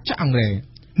ខាចាក់អង្រែ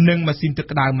និងម៉ាស៊ីនទឹក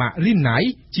ក្តៅម៉ារីណៃ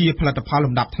ជាផលិតផល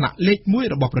លំដាប់ថ្នាក់លេខ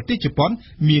1របស់ប្រទេសជប៉ុន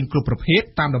មានគ្រប់ប្រភេទ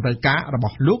តាមតម្រូវការរប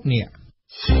ស់លោកអ្នក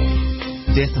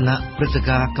ទេសនាព្រឹត្តិ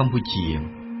ការណ៍កម្ពុ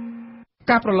ជា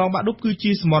ការប្រឡងបាក់ឌុបគឺ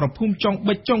ជាសមរភូមិចុង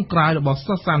បិទចុងក្រោយរបស់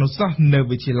សិស្សានុសិស្សនៅ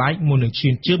វិទ្យាល័យមុននឹងឈា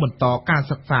នជើងបន្តការ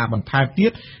សិក្សាបន្ថែមទៀ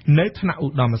តនៅថ្នាក់ឧ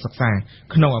ត្តមសិក្សា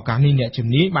ក្នុងឱកាសនេះអ្នកជំ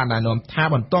នាញបានណែនាំថា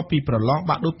បន្ទាប់ពីប្រឡង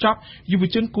បាក់ឌុបចប់យុវ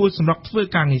ជនគួរសម្រុកធ្វើ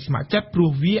ការងារស្ម័គ្រចិត្តព្រោះ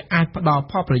វាអាចផ្ដល់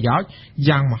ផលប្រយោជន៍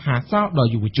យ៉ាងមហាសាលដ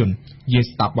ល់យុវជនយើង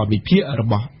ស្ដាប់បទវិភាគរ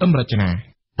បស់អឹមរច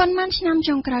នាប៉ុន្មានឆ្នាំ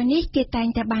ចុងក្រោយនេះគេតែង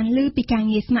តែបានឮពីការ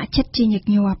ងារស្ម័គ្រចិត្តជាញឹក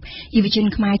ញាប់យុវជន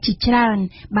ខ្មែរជាច្រើន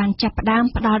បានចាប់ផ្ដើម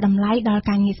ផ្ដល់តម្លៃដល់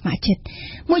ការងារស្ម័គ្រចិត្ត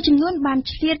មួយចំនួនបាន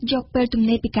ឆ្លៀតយកពេលទំ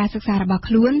នេរពីការសិក្សារបស់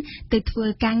ខ្លួនទៅធ្វើ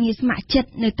ការងារស្ម័គ្រចិត្ត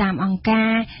នៅតាមអង្គកា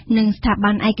រនិងស្ថា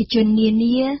ប័នឯកជននា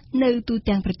នានៅទូ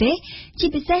ទាំងប្រទេសជា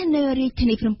ពិសេសនៅរាជធា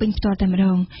នីភ្នំពេញផ្ទាល់តែម្ដ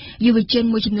ងយុវជន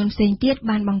មួយចំនួនផ្សេងទៀត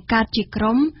បានបង្កើតជាក្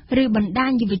រុមឬបណ្ដា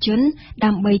ញយុវជន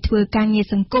ដើម្បីធ្វើការងារ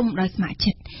សង្គមដោយស្ម័គ្រ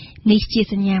ចិត្តនេះជា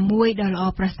សញ្ញាមួយដ៏ល្អ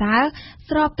ប្រសើរ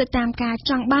ស្របទៅតាមការ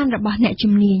ចង់បានរបស់អ្នក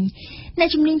ជំនាញផ្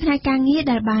នែកការងារ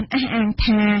ដែលបានអះអាង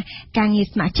ថាការងារ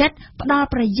ស្ម័គ្រចិត្តផ្ដល់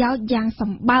ប្រយោជន៍យ៉ាងស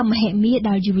ម្បើមហិមាដ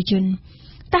ល់យុវជន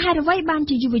តែហេតុអ្វីបាន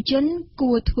ជាយុវជន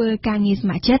គួរធ្វើការងារស្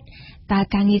ម័គ្រចិត្តតើ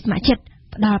ការងារស្ម័គ្រចិត្ត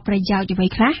ផ្ដល់ប្រយោជន៍អ្វី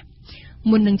ខ្លះ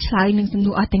មុននឹងឆ្លើយនឹងសំ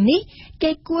ណួរអស់ទាំងនេះ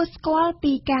គេគួរស្គាល់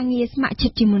ពីការងារស្ម័គ្រចិ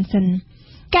ត្តជាមុនសិន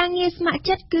ការងារស្ម័គ្រ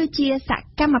ចិត្តគឺជាស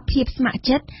កម្មភាពស្ម័គ្រ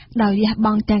ចិត្តដោយលះប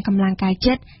ង់ទាំងកម្លាំងកាយ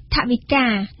ចិត្តថវិកា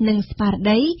និងស្មារ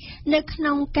តីនៅក្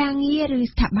នុងការងារឬ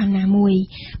ស្ថាប័នណាមួយ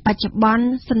បច្ចុប្បន្ន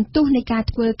សន្ទុះនៃការ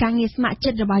ធ្វើការងារស្ម័គ្រចិ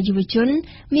ត្តរបស់យុវជន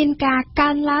មានការកើ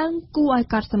នឡើងគួរឲ្យ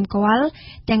កត់សម្គាល់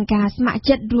ទាំងការស្ម័គ្រ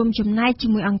ចិត្តរួមចំណែកជា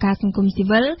មួយអង្គការសង្គមស៊ី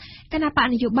វិលគណៈបក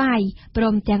នយោបាយព្រ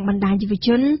មទាំងបណ្ដាញយុវជ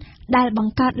នដែលប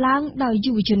ង្កើតឡើងដោយ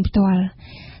យុវជនផ្ទាល់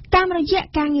តាមរយៈ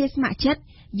ការងារស្ម័គ្រចិត្ត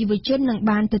យុវជននឹង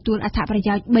បានទទួលអត្ថប្រ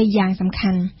យោជន៍3យ៉ាងសំ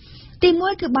ខាន់ទី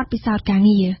1គឺបទពិសោធន៍ការ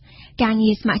ងា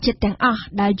រស្ម័គ្រចិត្តទាំងអស់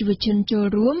ដែលយុវជនចូល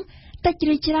រួមតិច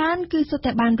ឬច្រើនគឺសុទ្ធ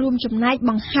តែបានរួមចំណែក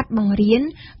បង្ហាត់បង្រៀន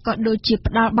ក៏ដូចជា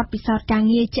ផ្ដល់បទពិសោធន៍ការ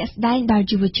ងារជាក់ស្ដែងដល់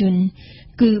យុវជន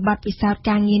គឺបទពិសោធន៍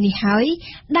ការងារនេះហើយ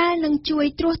ដែលនឹងជួយ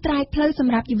ត្រួសត្រាយផ្លូវស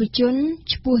ម្រាប់យុវជន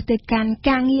ឆ្ពោះទៅកាន់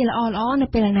ការងារល្អៗនៅ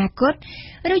ពេលអនាគត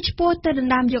ឬឆ្ពោះទៅដ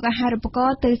ណ្ដើមយកអាហារូបករ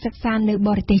ណ៍ទៅសិក្សានៅប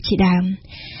រទេសជាដើម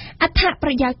អត្ថប្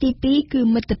រយោជន៍ទី2គឺ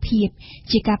មិត្តភាព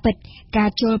ជាការពិតការ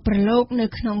ចូលប្រឡូកនៅ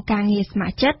ក្នុងការងារស្ម័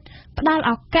គ្រចិត្តផ្ដល់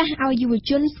ឱកាសឲ្យយុវ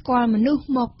ជនស្គាល់មនុស្ស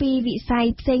មកពីវិស័យ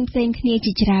ផ្សេងគ្នា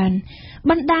ជាច្រើន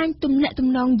បណ្ដាញទំនាក់ទំ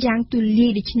នងយ៉ាងទូលា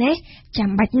យដូចនេះចាំ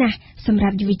បាច់ណាស់សម្រា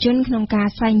ប់យុវជនក្នុងការ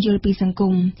ស្វែងយល់ពីសង្គ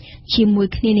មជាមួយ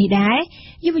គ្នានេះដែរ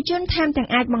យុវជនថែមទាំង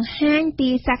អាចបង្ហាញពី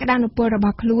សក្តានុពលរប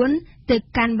ស់ខ្លួនទៅ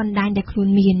កាន់បណ្ដាញដែលខ្លួន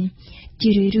មាន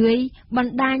ជារឿយៗប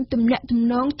ណ្ដាញទំនាក់ទំ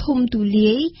នងធំទូ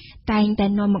លាយតែងតែ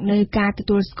នាំមកនូវការទ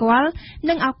ទួលស្គាល់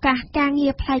និងឱកាសការងា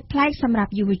រប្លែកៗសម្រា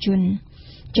ប់យុវជន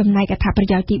ចំណែកអត្ថប្រ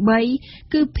យោជន៍ទី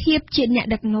3គឺភាពជាអ្នក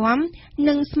ដឹកនាំ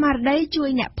និងស្មារតីជួយ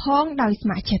អ្នកផងដោយស្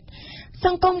ម័គ្រចិត្តស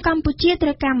ង្គមកម្ពុជាត្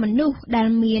រូវការមនុស្សដែល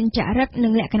មានចរិតនិ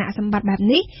ងលក្ខណៈសម្បត្តិបែប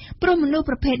នេះព្រោះមនុស្ស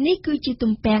ប្រភេទនេះគឺជា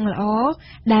ទំពាំងល្អ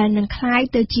ដែលនឹងក្លាយ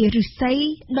ទៅជាឫស្សី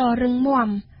ដ៏រឹងមាំ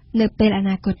នៅពេលអ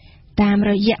នាគតតាម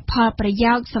រយៈផលប្រ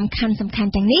យោជន៍សំខាន់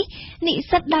ទាំងនេះនិស្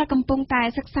សិតដែលកំពុងតែ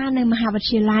សិក្សានៅមហាវិទ្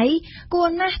យាល័យគួរ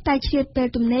ណាស់តែឆ្លៀតពេល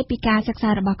ទំនេរពីការសិក្សា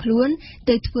របស់ខ្លួន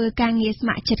ទៅធ្វើការងារស្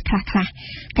ម័គ្រចិត្តខ្លះ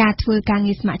ការធ្វើការ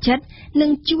ងារស្ម័គ្រចិត្តនឹ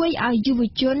ងជួយឲ្យយុវ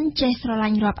ជនចេះស្រឡា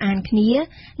ញ់រាប់អានគ្នា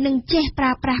និងចេះប្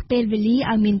រើប្រាស់ពេលវេលា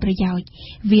ឲ្យមានប្រយោជន៍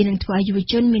វានឹងធ្វើឲ្យយុវ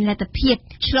ជនមានលទ្ធភាព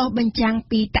ឆ្លុះបញ្ចាំង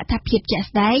ពីតថភាពជាក់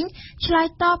ស្ដែងឆ្លើយ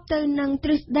តបទៅនឹងទ្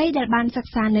រឹស្ដីដែលបានសិ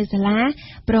ក្សានៅសាលា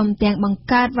ព្រមទាំងបង្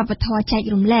កើតវប្បធម៌ចែក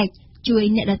រំលែក ជួយ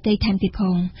អ្នកដទៃថែមទៀតផ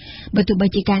ងបើទោះបី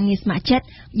ជាការងារស្ម័គ្រចិត្ត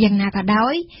យ៉ាងណាក៏ដោ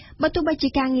យបើទោះបីជា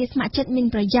ការងារស្ម័គ្រចិត្តមាន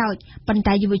ប្រយោជន៍ប៉ុន្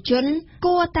តែយុវជន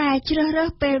គួរតែជ្រើសរើស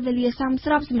ពេលវេលាសមស្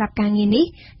របសម្រាប់ការងារនេះ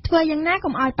ធ្វើយ៉ាងណា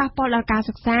កុំឲ្យប៉ះពាល់ដល់ការ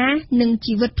សិក្សានិង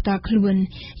ជីវិតផ្ទាល់ខ្លួន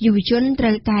យុវជនត្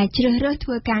រូវតែជ្រើសរើសធ្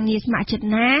វើការងារស្ម័គ្រចិត្ត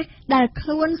ណាដែលខ្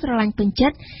លួនស្រឡាញ់ពេញចិ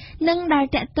ត្តនិងដែល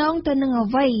តាក់ទងទៅនឹងអ្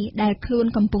វីដែលខ្លួន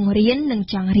កំពុងរៀននិង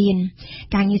ចង់រៀន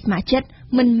ការងារស្ម័គ្រចិត្ត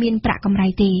មិនមានប្រាក់កម្រៃ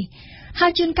ទេហើ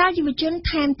យជួនកាលយុវជន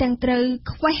ថែមទាំងត្រូវ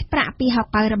ខ្វេះប្រាក់ពីហោ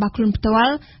ប៉ៅរបស់ខ្លួនផ្ទា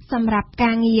ល់សម្រាប់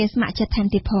ការងារស្ម័គ្រចិត្តថែម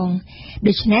ទៀតផង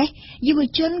ដូច្នេះយុវ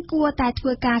ជនគួរតែធ្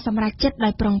វើការសម្រេចចិត្តដោ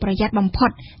យប្រុងប្រយ័ត្នបំផុ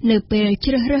តនៅពេល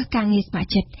ជ្រើសរើសការងារស្ម័គ្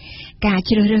រចិត្តការ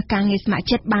ជ្រើសរើសការងារស្ម័គ្រ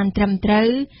ចិត្តបានត្រឹមត្រូវ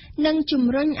នឹងជំ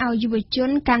រុញឲ្យយុវជន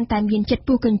កាន់តែមានចិត្ត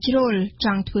ពុះកញ្ជ្រោលច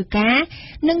ង់ធ្វើការ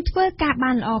និងធ្វើការ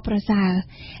បានល្អប្រសើរ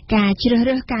ការជ្រើស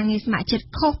រើសការងារស្ម័គ្រចិត្ត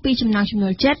ខុសពីចំណង់ចំណូ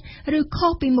លចិត្តឬខុ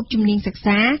សពីមុខជំនាញសិក្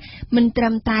សាមិនត្រឹ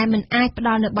មតែមិនអាចផ្ដ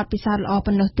ល់នូវបទពិសោធន៍ល្អ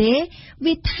ប៉ុណ្ណោះទេ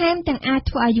វាថែមទាំងអាច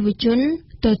ធ្វើឲ្យយុវជន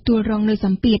ទទួលរងនូវស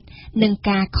ម្ពាធនិង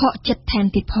ការខកចិត្តថែម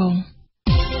ទៀតផង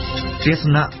ទស្ស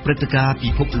នៈព្រឹត្តិការណ៍ពិ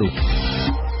ភពលោក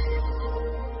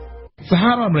សហ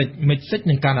រដ្ឋអាមេរិកមិចស៊ិក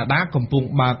និងកាណាដាកំពុង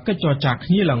បើកកិច្ចចរចា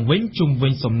គ្នាឡើងវិញជុំវិ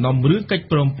ញសំណុំរឿងកិច្ច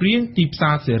ព្រមព្រៀងទីផ្សា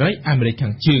រសេរីអាមេរិកខា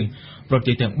ងជើងប្រ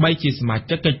ទេសទាំង3ជាសមា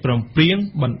ជិកកិច្ចព្រមព្រៀង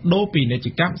បណ្ដូរពាណិជ្ជ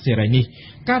កម្មសេរីនេះ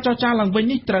ការចរចាឡើងវិញ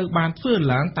នេះត្រូវបានធ្វើ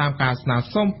ឡើងតាមការស្នើ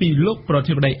សុំពីលោកប្រ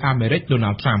ធានាធិបតីអាមេរិក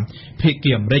Donald Trump ភាគី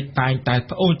អាមេរិកតែងតែ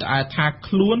ត្អូញត្អែថា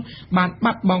ខ្លួនបាន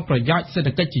បាត់បង់ប្រយោជន៍សេដ្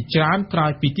ឋកិច្ចជាច្រើនក្រោ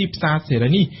យពីទីផ្សារសេរី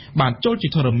នេះបានចូលជា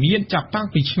ធរមានចាប់តាំង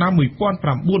ពីឆ្នាំ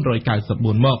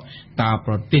1994មកតើ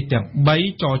ប្រទេសទាំង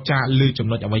3ចរចាលើចំ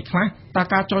ណុចអ្វីខ្លះតើ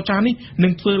ការចរចានេះនឹ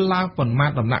ងធ្វើឡើងប៉ុន្មា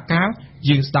នដំណាក់កាល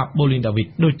យើងស្ដាប់ Bolin David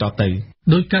ដូចតទៅ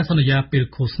ដោយការសន្យាពេល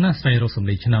ឃោសនាស្វែងរកសម្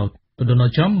លេងឆ្នោត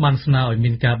Donald Trump បានស្នើឲ្យមា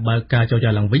នការបើកការចរចា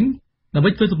ឡើងវិញដើម្បី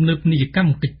ធ្វើទំនើបនីយកម្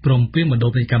មកិច្ចព្រមព្រៀងបណ្ដូ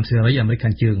រពាណិជ្ជកម្មសេរីអាមេរិក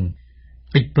ខាងជើង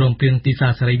កិច្ចព្រមព្រៀងទីផ្សា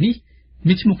រសេរីនេះ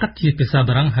មានឈ្មោះកាត់ជាភាសា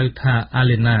បារាំងហៅថា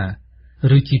ALENA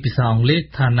ឬជាភាសាអង់គ្លេស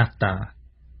ថា NAFTA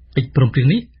កិច្ចព្រមព្រៀង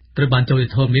នេះត្រូវបានចូលជា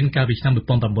ធរមានកាលពីឆ្នាំ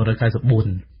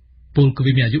1994ពលគឺ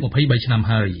វាមានអាយុ23ឆ្នាំ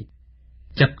ហើយ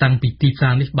ចាប់តាំងពីទីផ្សា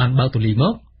រនេះបានបើកទូលាយម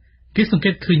កគេសង្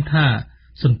កេតឃើញថា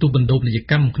សន្ទុះបណ្ដូរពាណិជ្ជ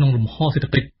កម្មក្នុងលំហសេដ្ឋ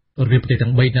កិច្ចរវាងប្រទេសទាំ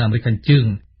ង3នៅអាមេរិកខាងជើង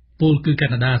ពលគឺកា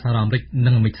ណាដាសហរដ្ឋអាមេរិក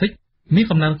និងមិចស៊ិកមាន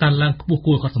កំណើនកើនឡើងខ្ពស់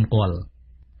គួរឲ្យកត់សម្គាល់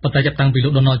ប៉ុន្តែចាប់តាំងពីលោ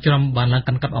ក Donald Trump បានឡើង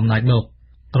កាន់កាប់អំណាចមក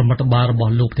ក្រុមរដ្ឋបាលរប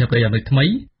ស់លោកប្រធានាធិបតីអាមេរិកថ្មី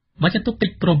បានចាត់ទុកកិ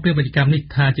ច្ចព្រមព្រៀងពាណិជ្ជកម្មនេះ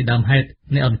ថាជាដើមហេតុ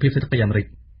នៃអនុភាពសេដ្ឋកិច្ចអាមេរិក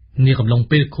នាកំឡុង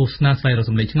ពេលឃោសនាស្វែងរក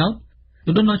សម្លេងឆ្នោត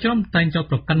លោក Donald Trump តែងចោទ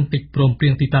ប្រកាន់កិច្ចព្រមព្រៀ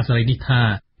ងទីផ្សារសេរីនេះថា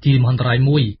ជាមហន្តរាយ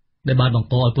មួយដែលបានបង្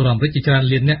កឲ្យពលរដ្ឋអាមេរិកជាច្រើន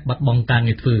លានអ្នកបាត់បង់ការ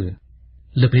ងារធ្វើ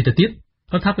លើពីនេះទៅទៀត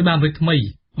រដ្ឋាភិបាលអាមេរិកថ្មី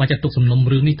បានចាត់ទុកសំណុំ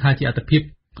រឿងនេះថាជាអត្តភាព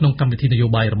ក្នុងកម្មវិធីនយោ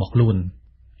បាយរបស់ខ្លួន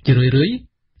ជារឿយៗរ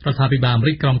ដ្ឋាភិបាលអាមេ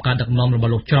រិកក្រោមការដឹកនាំរប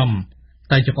ស់លោក Trump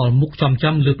តែងចង្អុលមុខ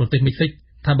ចំលើប្រទេសមិចស៊ិក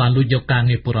ថាបានលួចយកការ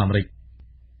ងារពលរដ្ឋអាមេរិក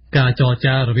ការចរ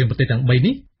ចារវាងប្រទេសទាំង3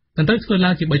នេះនឹងត្រូវធ្វើឡើ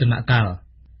ងជា3ដំណាក់កាល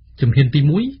ជំហានទី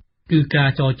1គឺការ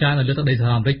ចរចានៅលើទឹកដីសហ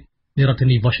រដ្ឋអាមេរិកនៅរដ្ឋធា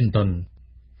នី Washington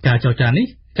ការចរចានេះ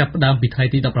ចាប់ផ្ដើមពីថ្ងៃ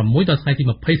ទី16ដល់ថ្ងៃទី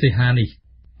20សីហានេះ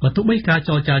បើទោះបីការច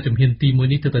រចាជំហានទី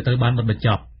1នេះត្រូវបានបិទបញ្ច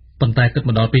ប់ប៉ុន្តែគិតម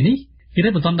កដល់ពេលនេះគេនៅ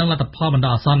មិនទាន់ដឹងលទ្ធផលបណ្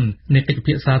ដោះអាសន្ននៃកិច្ចពិ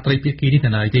ភាក្សាត្រីភាគីនេះនៅ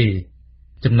ឡើយទេ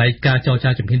ចំណែកការចរចា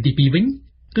ជំហានទី2វិញ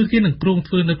គឺគេនឹងគ្រោង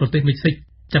ធ្វើនៅប្រទេសមិចស៊ិក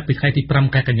ចាប់ពីថ្ងៃទី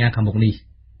5ខែកញ្ញាខាងមុខនេះ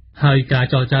ហើយការ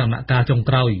ចរចាដំណាក់កាលចុង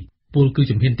ក្រោយពលគឺ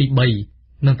ជំហានទី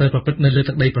3នឹងត្រូវប្រព្រឹត្តនៅលើ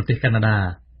ទឹកដីប្រទេសកាណាដា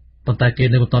ប៉ុន្តែគេ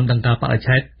នៅមិនទាន់ដឹងការបរិច្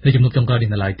ឆេទនៃជំនួបចុងក្រោយនេះ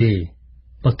នៅឡើយទេ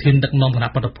ប្រធានដឹកនាំគណៈ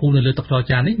បដិភូនៅលើតុចរ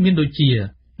ចានេះមានដូចជា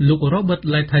លោក Robert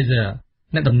Lighthizer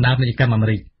អ្នកដំណើរពាណិជ្ជកម្មអាមេ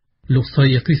រិកលោកស្រី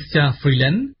Chrystia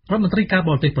Freeland រដ្ឋមន្ត្រីការប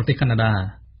រទេសប្រទេសកាណាដា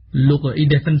លោក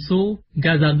Ildefonso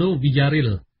Gazado Villarreal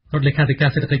រដ្ឋលេខាធិការ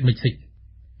សេដ្ឋកិច្ចមិចស៊ិក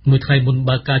មួយថ្ងៃមុន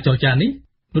បើកការចរចានេះ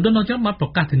លោក Donald Trump បានប្រ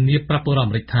កាសធានាប្រាប់ពលរដ្ឋ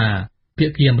អាមេរិកថាភា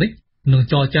គីអាមេរិកនឹង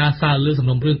ចរចាសារលើសំ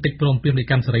ណុំរឿងកិច្ចព្រមព្រៀងនៃ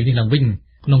កម្មសេរីនេះឡើងវិញ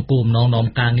ក្នុងគោលបំណងនាំ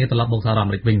ការងារត្រឡប់មកសហរដ្ឋអា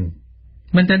មេរិកវិញ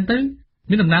មែនទែនទៅ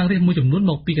មានតំណាងរាស្ត្រមួយចំនួន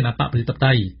មកពីគណៈបកប្រជាធិប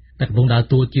តេយ្យដែលកំពុងដើរ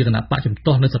តួជាគណៈបកជំ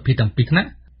ទាស់នៅសភាទាំងពីរថ្នាក់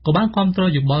ក៏បានគាំទ្រ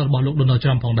យោបល់របស់លោក Donald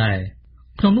Trump ផងដែរ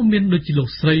ក្នុងនោះមានដូចជាលោក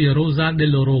ស្រី Rosa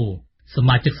DeLauro ស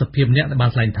មាជិកសភាម្នាក់ដែលបា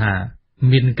នថ្លែងថា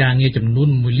មានការងារចំនួន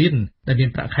1លានដែលមាន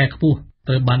ប្រាក់ខែខ្ពស់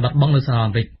ត្រូវបានបាត់បង់នៅសហរដ្ឋ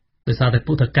អាមេរិកដោយសារតែ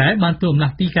ពួកថៅកែបានធ្វើអំណះ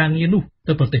ទីការងារនោះ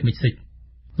ទៅប្រទេសមិចស៊ិក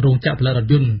រោងចក្រផលិតរថ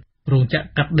យន្តរោងចក្រ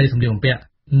កាត់ដេរសម្លៀកបំពាក់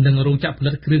និងរោងចក្រផលិ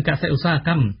តគ្រឿងកសិឧស្សាហក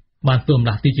ម្មបានធ្វើអំ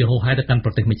ណះទីជាហូរហែទៅកាន់ប្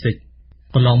រទេសមិចស៊ិក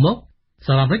កន្លងមកស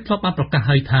ហរដ្ឋអាមេរិកធ្លាប់បានប្រកាស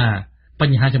ហើយថាប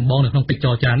ញ្ហាចម្បងនៅក្នុងកិច្ចច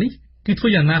រចានេះគឺធ្វើ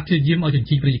យ៉ាងណាព្យាយាមឲ្យជញ្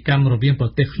ជីងពាណិជ្ជកម្មរវាងប្រ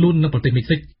ទេសខ្លួននិងប្រទេសមិច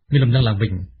ស៊ិកមានលំនឹងឡើងវិ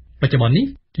ញបច្ចុប្បន្ននេះ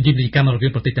ជញ្ជីងពាណិជ្ជកម្មរវា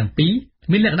ងប្រទេសទាំងពីរ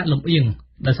មានលក្ខណៈលំអៀង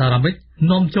ដែលសហរដ្ឋអាមេរិក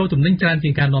នាំចូលទំនិញច្រើនជា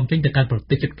ងការនាំចេញទៅកាន់ប្រ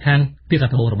ទេសជិតខាងពីខាង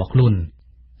ត្បូងរបស់ខ្លួន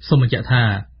សូមបញ្ជាក់ថា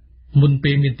មុន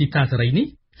ពេលមានទីផ្សារសេរីនេះ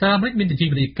សហរដ្ឋអាមេរិកមានជញ្ជីង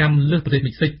ពាណិជ្ជកម្មលើសប្រទេស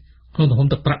មិចស៊ិក ក្នុងទំហំ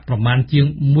ទឹកប្រាក់ប្រមាណជាង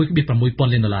 $1.6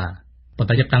 លានប៉ុន្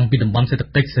តែចាប់តាំងពីតំបន់សេដ្ឋ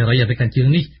កិច្ចសេរីអាមេរិកខាងជើង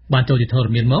នេះបានចូលជាធរ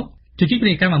មានមកជជែកពា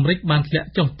ណិជ្ជកម្មអាមេរិកបានធ្លាក់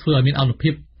ចុះធ្វើឲ្យមានអនុភា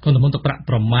ពក្នុងទំហំទឹកប្រាក់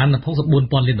ប្រមាណ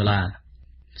 $64 លាន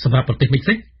សម្រាប់ប្រទេសមិច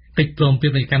ស៊ិកកិច្ចព្រមព្រៀ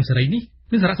ងពាណិជ្ជកម្មសេរីនេះ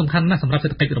មានសារៈសំខាន់ណាស់សម្រាប់សេ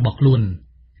ដ្ឋកិច្ចរបស់ខ្លួន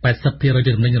 80% នៃ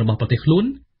ទំនិញរបស់ប្រទេសខ្លួន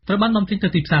ត្រូវបាននាំចេញទៅ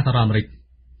ទីផ្សារសហរដ្ឋអាមេរិក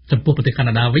ចំពោះប្រទេសកា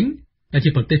ណាដាវិញដែលជា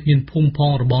ប្រទេសមានភូមិផង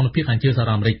របងនៅភាគខាងជើងសហរ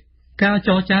ដ្ឋអាមេរិកការច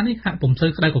រចានេះហាក់ពុំសូ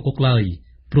វក្តៅគគុកឡើយ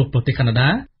ព្រោះប្រទេសកាណាដា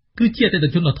គឺជាអតិថិ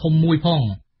ជនដ៏ធំមួយផង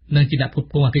និងជាអ្នកផ្គត់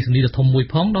ផ្គង់អគ្គិសនីដ៏ធំមួយ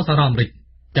ផងដល់សហរដ្ឋអាមេរិក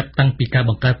ចាប់តាំងពីការ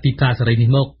បង្កើតទីផ្សារសេរីនេះ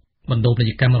មកបណ្ដោពា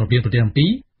ណិជ្ជកម្មរវាងប្រទេសទាំងពីរ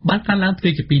បានកើនឡើងទ្វេ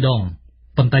ជា2ដង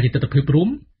ប៉ុន្តែជាទស្សនវិជ្ជារួម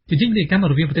ជាពាណិជ្ជកម្ម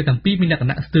រវាងប្រទេសទាំងពីរមានលក្ខ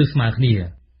ណៈស្ទើរស្មើគ្នា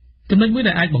ចំណុចមួយ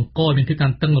ដែលអាចបង្កឲ្យមានភាពតា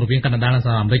នតឹងរវាងកាណាដានិងស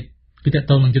ហរដ្ឋអាមេរិកគឺទាក់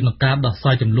ទងនឹងយន្តការដោះស្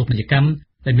រាយចំនួនពាណិជ្ជកម្ម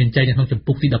ដែលមានចែងនៅក្នុងចម្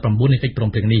ពោះទី19នៃកិច្ចព្រម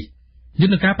ព្រៀងនេះយ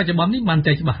ន្តការបច្ចុប្បន្ននេះបាន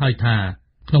ចែងច្បាស់ហើយថា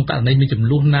ក្នុងករណីមានចំ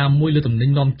នួនណាមួយលើទំនិញ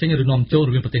នាំចេញឬនាំចូល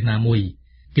រវាងប្រទេសណាមួយ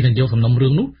គេនឹងយកសំណុំរឿ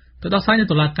ងនោះទៅដោះស្រាយនៅ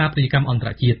តុលាការពាណិជ្ជកម្មអន្តរ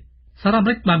ជាតិសហរដ្ឋអាមេ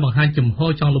រិកបានបង្ហាញចំហ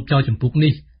ចង់លុបចោលចម្ពោះ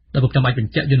នេះដែលពុំចាំបាច់ប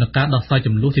ញ្ជាក់យន្តការដោះស្រាយ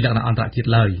ចំនួនជាលក្ខណៈអន្តរជាតិ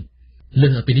ឡើយលើ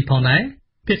សពីនេះផងដែរ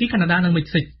ភាគីកាណាដានិងមិច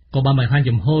ស៊ិកក៏បានបង្ហាញ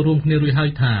ចំហរួមគ្នារួចហើយ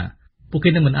ថាពួកគេ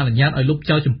នឹងមិនអនុញ្ញាតឲ្យលុប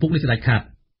ចោលចម្ពោះនេះដាច់ខាត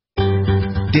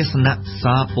ទេសនា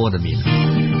សារព័ត៌មាន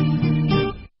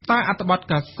តែអត្ថបទ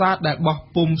កាសែតដែលបោះ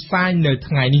ពុម្ពផ្សាយនៅ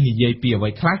ថ្ងៃនេះនិយាយពីអ្វី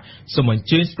ខ្លះសូមអញ្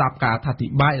ជើញស្ដាប់ការអធិ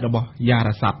ប្បាយរបស់យ៉ា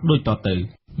រ៉ាសាប់ដូចតទៅ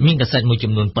មានកាសែតមួយ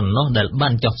ចំនួនប៉ុណ្ណោះដែលបា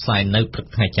នចុះផ្សាយនៅព្រឹក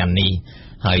ថ្ងៃច័ន្ទនេះ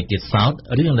ហើយទៀតសោត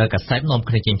រឿងដែលកាសែតនាំ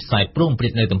គ្នាចេញផ្សាយព្រមព្រៀ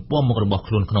ងនៅទំព័រមុខរបស់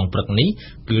ខ្លួនក្នុងព្រឹកនេះ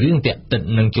គឺរឿងទាក់ទិន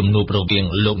នឹងជំនួបរវាង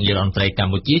លោកនាយរដ្ឋមន្ត្រីក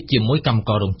ម្ពុជាជាមួយកម្មក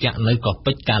ររោងចក្រនៅកោះ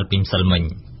ពេជ្រកាលពីម្សិលមិញ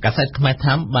កាសែតខ្មែរ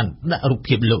ថាមបានដាក់រូប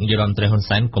ភាពលោកនាយរដ្ឋមន្ត្រីហ៊ុន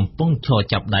សែនកំពុងឈរ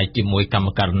ចាប់ដៃជាមួយកម្ម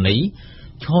ករនី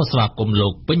ឈរស្វាគមន៍លោ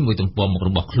កពេញមួយទំព័រមុខរ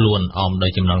បស់ខ្លួនអមដោ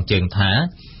យចំណងជើងថា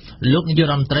លោកនាយ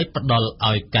រដ្ឋមន្ត្រីផ្ដល់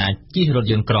ឲ្យការជិះរថ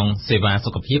យន្តក្រុងសេវា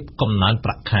សុខភាពកំណើនប្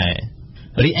រាក់ខែ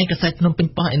រីឯកាសែតភ្នំពេញ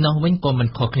ប៉ោះឯណោះវិញក៏មិន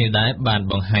ខុសគ្នាដែរបាន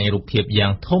បង្ហាញរូបភាពយ៉ា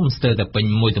ងធំស្ទើរតែពេញ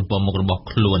មួយទំព័រមុខរបស់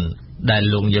ខ្លួនដែល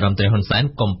លោកនាយរដ្ឋមន្ត្រីហ៊ុនសែន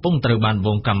កំពុងត្រូវបានវ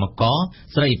ងកម្មករ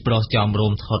ស្រីប្រុសចោមរោ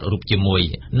មថតរូបជាមួយ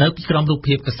នៅពីក្រោមរូប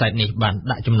ភាពកាសែតនេះបាន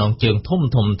ដាក់ចំណងជើង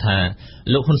ធំថា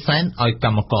លោកហ៊ុនសែនឲ្យក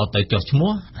ម្មករទៅចុះឈ្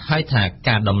មោះហើយថា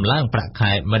ការដំឡើងប្រាក់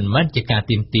ខែមិនមែនជាការ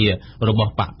ទាមទាររប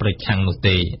ស់បកប្រឆាំងនោះ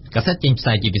ទេកាសែតចេញផ្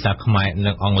សាយជាភាសាខ្មែរ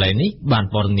និងអង់គ្លេសនេះបាន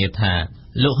ពណ៌នាថា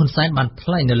លោកហ៊ុនសែនបានថ្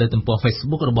លែងនៅលើទំព័រ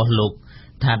Facebook របស់លោក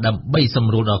ថាដើម្បីស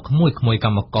ម្រួលដល់ក្មួយក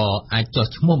ម្មករអាចចុះ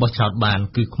ឈ្មោះបោះឆ្នោតបាន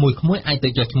គឺក្មួយអាចទៅ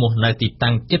ចុះឈ្មោះនៅទី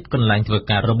តាំងជិតកន្លែងធ្វើ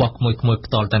ការរបស់ក្មួយផ្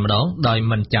ទាល់តែម្ដងដោយ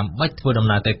មិនចាំបាច់ធ្វើដំ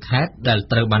ណើរទៅខេត្តដែល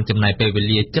ត្រូវបានចំណាយពេលវេ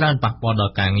លាច្រើនប៉ះពាល់ដ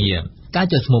ល់ការងារការ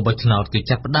ចុះឈ្មោះបោះឆ្នោតគឺ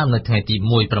ចាប់ផ្ដើមនៅថ្ងៃទី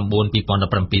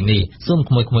1/9/2017នេះសូម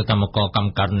ក្មួយកម្មករកម្ម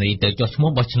ការិនីទៅចុះឈ្មោះ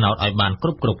បោះឆ្នោតឲ្យបានគ្រ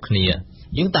ប់គ្នា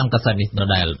យើងតាមកាសែតនេះដ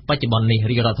ដែលបច្ចុប្បន្ននេះ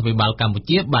រាជរដ្ឋាភិបាលកម្ពុ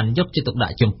ជាបានយកចិត្តទុកដា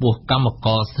ក់ចំពោះកម្មក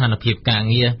រស្ថានភាពការ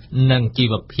ងារនិងជី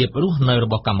វភាពរស់នៅរ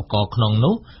បស់កម្មករក្នុង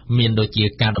នោះមានដូចជា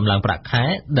ការដំឡើងប្រាក់ខែ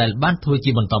ដែលបានធ្វើ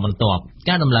ជាបន្តបន្ទាប់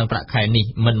ការដំឡើងប្រាក់ខែនេះ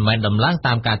មិនមែនដំឡើង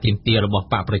តាមការទាមទាររបស់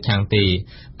បកប្រឆាំងទេ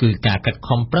គឺការខិត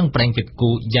ខំប្រឹងប្រែងគិតគូ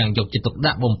រយ៉ាងយកចិត្តទុក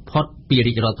ដាក់បំផុតពី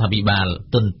រាជរដ្ឋាភិបាល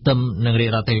ទន្ទឹមនឹងរាជ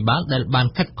រដ្ឋាភិបាលដែលបាន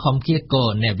ខិតខំគៀក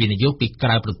អ្នកវិនិយោគពីក្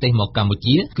រៅប្រទេសមកកម្ពុ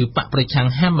ជាគឺបកប្រឆាំង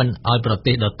ហាមមិនឲ្យប្រ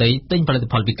ទេសដទៃទិញផលិត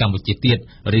ផលពីកម្ពុជាទៀត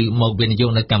ឬមកវិនិយោ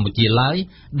គនៅកម្ពុជាឡើយ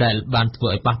ដែលបានធ្វើ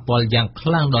ឲ្យប៉ះពាល់យ៉ាងខ្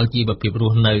លាំងដល់ជីវភាពរ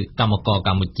ស់នៅកម្មករក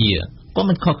ម្ពុជាក៏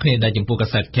មិនខុសគ្នាដែរចំពោះកា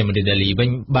សែត Cambodia Daily វិញ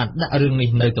បានដាក់រឿងនេះ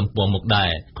នៅទំព័រមុខដែ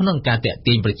រក្នុងការតាក់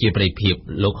ទាញប្រជាប្រិយភាព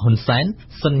លោកហ៊ុនសែន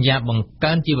សន្យាបង្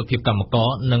កើនជីវភាពកម្មករ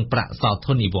និងប្រាក់សោធ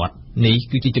ននិវត្តន៍នេះ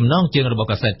គឺជាចំណងជើងរបស់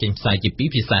កាសែតចេញផ្សាយជាពីរ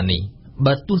ភាសានេះ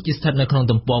បើទោះជាស្ថិតនៅក្នុង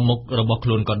ទំព័រមុខរបស់ខ្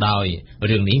លួនក៏ដោយ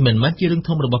រឿងនេះមិនមែនជារឿង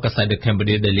ធំរបស់កាសែត The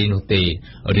Cambodia Daily នោះទេ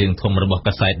រឿងធំរបស់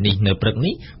កាសែតនេះនៅព្រឹក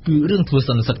នេះគឺរឿងធ្វើស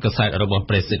ន្និសីទកាសែតរបស់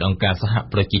ប្រេសិដអង្គការសហ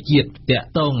ប្រជាជាតិតាក់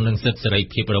ទងនឹងសិទ្ធិសេរី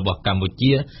ភាពរបស់កម្ពុ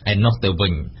ជាឯណោះទៅវិ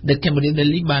ញ The Cambodia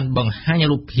Daily បានបង្ហាញ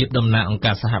រូបភាពតំណាងអង្គ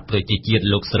ការសហប្រជាជាតិ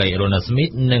លោកស្រី Rona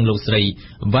Smith និងលោកស្រី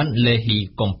Van Lehi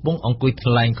កំពុងអង្គុយ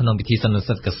ថ្លែងក្នុងពិធីសន្និ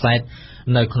សីទកាសែត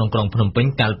នៅក្នុងក្រុងភ្នំពេញ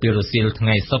កាលពីរសៀលថ្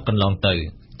ងៃសុក្រកន្លងទៅ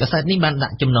កាសែតនេះបានដា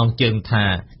ក់ចំណងជើងថា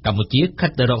កម្ពុជាខិ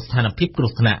តទៅរកស្ថានភាពគ្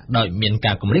រោះថ្នាក់ដោយមាន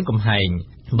ការគំរាមកំហែង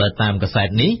បើតាមកាសែត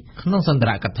នេះក្នុងសន្ទរ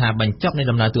កថាបញ្ចប់នៃ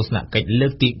ដំណើរទស្សនកិច្ចលើ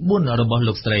កទី4របស់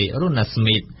លោកស្រី Rona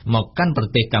Smith មកកាន់ប្រ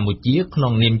ទេសកម្ពុជាក្នុ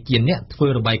ងនាមជាអ្នកធ្វើ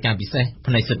របាយការណ៍ពិសេស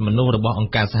ផ្នែកសិទ្ធិមនុស្សរបស់អង្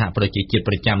គការសហប្រជាជាតិ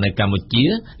ប្រចាំនៅកម្ពុជា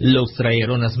លោកស្រី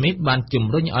Rona Smith បានជំ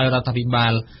រុញឲ្យរដ្ឋាភិបា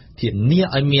លធានា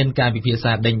ឲ្យមានការពិភាក្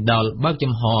សាដេញដោលបើក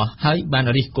ចំហហើយបាន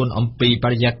រិះគន់អំពីប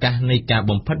រិយាកាសនៃការ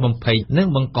បំផិតបំភ័យនិង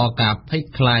បង្កការភ័យ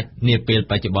ខ្លាចនាពេល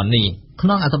បច្ចុប្បន្ននេះក្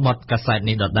នុងអត្ថបទកាសែត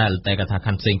នេះដដែលតែកថាខ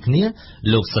ណ្ឌផ្សេងគ្នា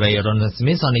លោកស្រី Rona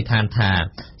Smith សន្និដ្ឋានថា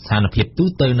ស្ថានភាពទូ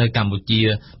ទៅនៅកម្ពុជា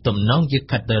ទំនងជា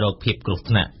ខិតទៅរកភាពគ្រោះ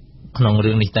ថ្នាក់ ក្នុង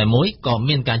រឿងនេះតែមួយក៏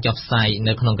មានការចុះផ្សាយ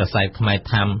នៅក្នុងកាសែតខ្មែរ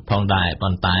ថាមផងដែរ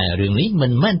ប៉ុន្តែរឿងនេះមិ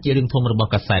នមែនជារឿងធំរប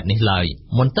ស់កាសែតនេះឡើយ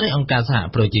មន្ត្រីអង្គការសហ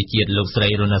ប្រជាជាតិលោកស្រី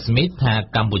Rona Smith ថា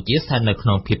កម្ពុជាស្ថិតនៅក្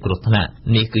នុងភាពគ្រោះថ្នាក់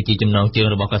នេះគឺជាចំណងជើង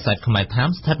របស់កាសែតខ្មែរថាម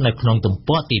ស្ថិតនៅក្នុងទំ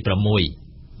ព័រទី 6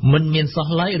 មិនមានសោះ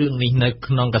ឡើយរឿងនេះនៅ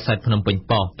ក្នុងកាសែតភ្នំពេញ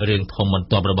ប៉ុស្តិ៍រឿងធំបន្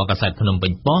ទាប់របស់កាសែតភ្នំពេ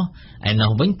ញប៉ុស្តិ៍ឯនោះ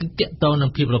វិញគឺទាក់ទងនឹង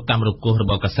ភាពរកាំរកូសរ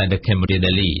បស់កាសែត The Cambodia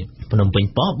Daily ភ្នំពេញ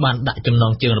ប៉ុស្តិ៍បានដាក់ចំណ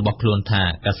ងជើងរបស់ខ្លួនថា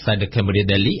កាសែត The Cambodia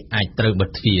Daily អាចត្រូវបិទ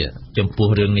ទ្វារចំពោះ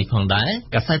រឿងនេះផងដែរ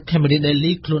កាសែត Cambodia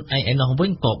Daily ខ្លួនឯងឯនោះវិ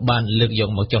ញក៏បានលើកយក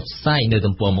មកចុះផ្សាយនៅ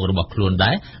ទំព័រមុខរបស់ខ្លួន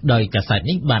ដែរដោយកាសែត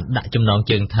នេះបានដាក់ចំណង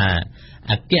ជើងថា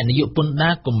អគ្គនាយកពន្ធដា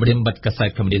រគម្រាមបិទកាសែត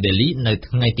Cambodia Daily នៅ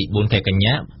ថ្ងៃទី 4 ខែកញ្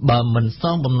ញាបើមិនស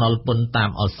ងបំណុលពន្ធតាម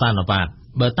អសានវត្ត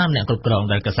បើតាមអ្នកគ្រប់គ្រង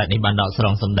ដែលកាសែតនេះបានដកស្រ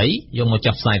ង់សម្ដីយកមក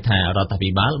ចុះផ្សាយថារដ្ឋាភិ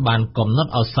បាលបានកំណ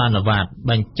ត់អសានវត្ត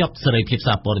បញ្ចប់សេរីភាព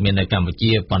សារព័ត៌មាននៅកម្ពុ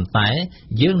ជាប៉ុន្តែ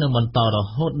យើងនឹងបន្តរ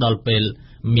ហូតដល់ពេល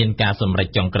មានការសម្រេច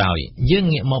ចុងក្រោយយើង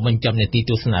ងាកមកបញ្ចប់នីតិ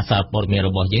ទស្សនៈសារព័ត៌មានរ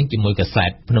បស់យើងជាមួយកាសែត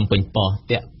ភ្នំពេញប៉ុស្តិ៍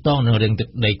តាក់ទងនឹងរឿងទឹក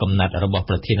ដីកំណត់របស់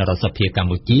ប្រធានរដ្ឋសភាកម្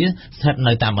ពុជាស្ថិត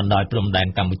នៅតាមបណ្ដោយព្រំដែន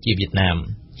កម្ពុជាវៀតណាម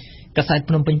កាសែត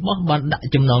ភ្នំពេញប៉ុស្តិ៍បានដាក់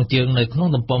ចំណងជើងនៅក្នុង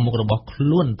ទំព័រមុខរបស់ខ្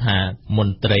លួនថាម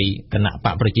ន្ត្រីគណៈប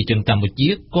កប្រជាជនកម្ពុជា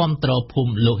គាំទ្រភូ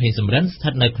មិលោកហេងសំរិនស្ថិ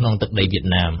តនៅក្នុងទឹកដីវៀត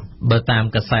ណាមបើតាម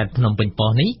កាសែតភ្នំពេញប៉ុ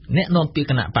ស្តិ៍នេះអ្នកនាំពាក្យ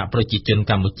គណៈបកប្រជាជន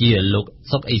កម្ពុជាលោក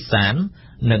សុកអេសាន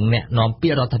និងអ្នកនាំពា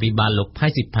ក្យរដ្ឋាភិបាលលោកផៃ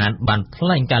ស៊ីផានបានថ្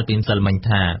លែងកាលពីម្សិលមិញ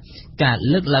ថាការ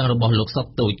លើកឡើងរបស់លោកសុក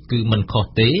តូចគឺមិនខុស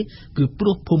ទេគឺព្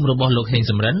រោះភូមិរបស់លោកហេង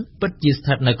សំរិនពិតជាស្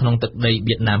ថិតនៅក្នុងទឹកដី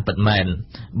វៀតណាមពិតមែន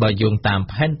បើយោងតាម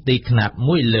ផែនទីខ្នាត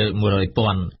1 លើ 100,000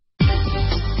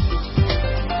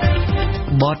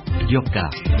 បទយកកា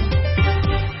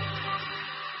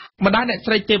ម្ដាយអ្នក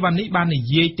ស្រីទេវ៉ានីបាននិ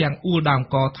យាយទាំងអួលដើម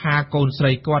កថាកូនស្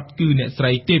រីគាត់គឺអ្នកស្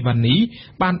រីទេវ៉ានី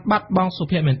បានបាត់បង់សុ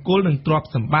ភមង្គលនិងទ្រព្យ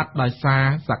សម្បត្តិដោយសារ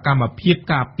សកម្មភាព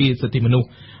ការពារសិទ្ធិមនុស្ស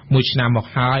មួយឆ្នាំមក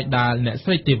ហើយដែលអ្នកស្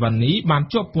រីទេវ៉ានីបាន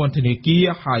ជាប់ពន្ធនាគារ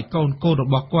ហើយកូនរ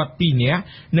បស់គាត់2នាក់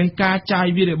និងការចាយ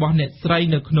វាយរបស់អ្នកស្រី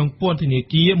នៅក្នុងពន្ធនា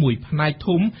គារមួយផ្នែក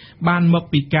ធំបានមក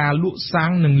ពីការលក់សាំ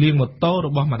ងនិងលាងម៉ូតូរ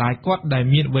បស់ម្ដាយគាត់ដែល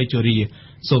មានវ័យជរា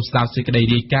សូមស្ដាប់សេចក្តី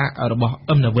រាយការណ៍របស់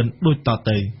អឹមណាវិនដូចត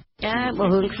ទៅចាបើ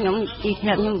រឿងខ្ញុំទីខ្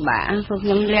ញុំបាក់ព្រោះខ្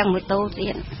ញុំលាងម៉ូតូទៀ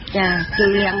តចាគឺ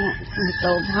លាងម៉ូ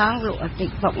តូផងលក់អតិ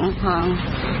ផុកផង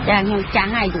ចាខ្ញុំចាស់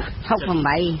ហើយ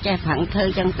68ចេះប្រឹងធ្វើ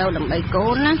ចឹងទៅដើម្បីកូ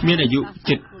នណាមានអាយុ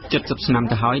70ឆ្នាំ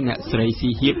ទៅហើយអ្នកស្រីស៊ី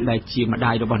ហៀបដែលជាម្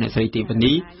ដាយរបស់អ្នកស្រីទេវ៉ា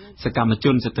នីសកម្មជ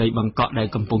នស្ត្រីបង្កក់ដែល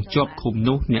កំពុងជាប់ឃុំ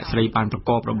នោះអ្នកស្រីបានប្រ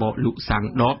កបរបរលក់សាំង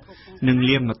ដបនិង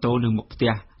លាងម៉ូតូនៅមុខផ្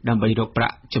ទះដើម្បីរកប្រា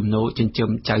ក់ចំណូលចិញ្ចឹម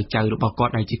ចៅរបស់គា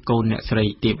ត់ដែលជាកូនអ្នកស្រី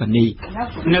ទេវ៉ានី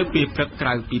នៅពេលព្រឹកក្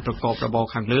រៅពីប្រកបរបរ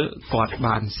ខាងលើគាត់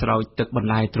បានស្រោចទឹកបន្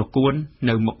លែត្រកួន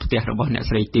នៅមុខផ្ទះរបស់អ្នក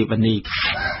ស្រីទេវ៉ានី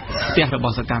ផ្ទះរប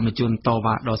ស់សកម្មជនត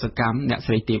វ៉ាដ៏សកម្មអ្នក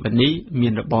ស្រីទេវ៉ានីមា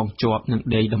នរបងជាប់នឹង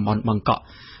ដីតំបន់បង្កក់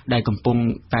ដែលកំពុង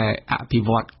តែអភិវ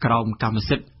ឌ្ឍក្រោមកម្ម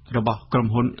សិទ្ធិរបស់ក្រុម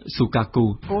ហ៊ុនស៊ូកាគូ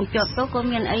កូនជាប់ទៅក៏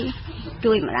មានអី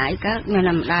ជួយម្ដាយកើតមាន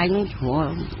ម្ដាយនឹងជ្រួល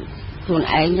ខ្លួន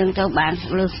ឯងចឹងទៅបាន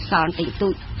លើសល់តិចតួ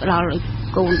ចដល់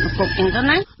កូនពុកចឹងទៅ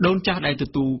ណាដូនចាស់ដែលទ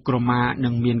ទួលក្រមានឹ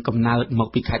ងមានកំណើតមក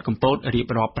ពីខេត្តកំពតរៀ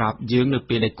បរាប់ប្រាប់យើងនៅ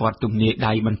ពេលដែលគាត់ទំនេរ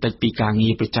ដៃបន្តិចពីការងា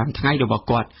រប្រចាំថ្ងៃរបស់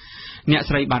គាត់អ្នក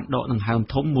ស្រីបានដកដង្ហើម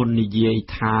ធំមុននិយាយ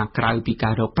ថាក្រៅពីកា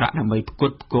ររកប្រាក់ដើម្បីផ្គ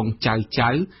ត់ផ្គង់ចៅ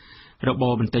រប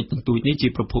របន្តិចបន្តួចនេះជា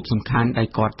ប្រភពសំខាន់ដែល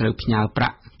គាត់ត្រូវផ្ញើប្រា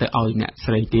ក់ទៅឲ្យអ្នក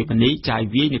ស្រីទេវ៉ានីចាយ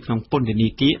វាយនៅក្នុងពន្ធនា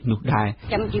គារនោះដែរ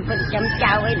ចាំជីវិតចាំ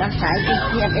ចៅអីដល់ស្រ័យទី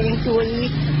ជាតិអីជួយ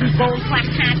កូនខ្វះ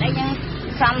ខាតអីហ្នឹង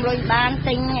សំលុយបាន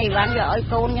ទិញអីវ៉ាន់យកឲ្យ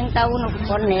កូនចឹងទៅនៅព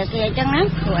ន្ធនាគារអញ្ចឹងណា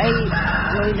ព្រោះអី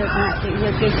លុយដូចណាយើ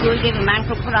ងគេជួយគេប្រហែល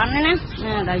គ្រប់គ្រាន់ណា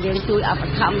ដល់យើងជួយឧប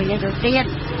ត្ថម្ភវិញទៅទៀត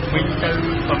វិញទៅ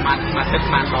ប្រមាណមួយទឹក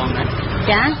បានដងណា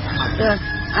ចាគឺ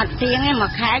អត់ទៀងទេមួ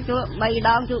យខែជួយ3ដ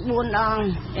ងជួយ4ដង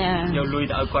ចាយកលុយ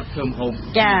ទៅឲ្យគាត់ធ្វើម្ហូប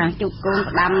ចាជុកកូន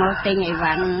ផ្ដាំមកទិញអី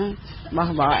វ៉ាន់បោះ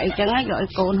បោអីចឹងយកឲ្យ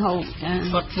កូនហូបចា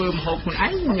គាត់ធ្វើម្ហូបខ្លួនឯ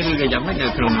ងឬក៏យ៉ាងម៉េចនៅ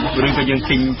ក្នុងឬក៏យើង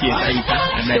ទិញជាអីចា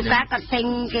ជុកកាគាត់ទិញ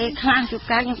គេខ្លះជុក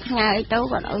កាខ្ញុំផ្ញើអីទៅ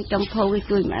គាត់ឲ្យចំភោគេ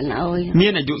ជួយមិនអើយមា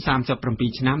នអាយុ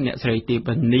37ឆ្នាំអ្នកស្រីទេ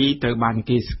វ៉ានីត្រូវបាន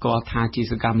គេស្គាល់ថាជា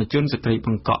សកម្មជនស្ត្រីប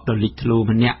ង្កក់ដ៏លេចធ្លោ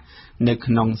ម្នាក់នៅ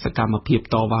ក្នុងសកម្មភាព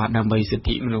តវ៉ាដើម្បីសិទ្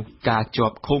ធិមនុស្សការជា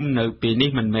ប់ឃុំនៅពេលនេះ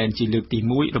មិនមែនជាលើកទី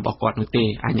1របស់គាត់នោះទេ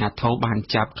អាជ្ញាធរបាន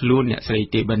ចាប់ខ្លួនអ្នកស្រី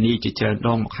ទេវ៉ានីជាច្រើនដ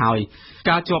ងមកហើយ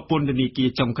ការជាប់ពន្ធនាគារ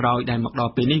ចុងក្រោយដែលមកដ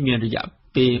ល់ពេលនេះមានរយៈ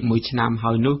ពេល1ឆ្នាំ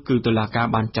ហើយនោះគឺតុលាការ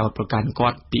បានចោទប្រកាន់គា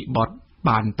ត់ពីបទ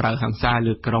បានប្រើហិង្សា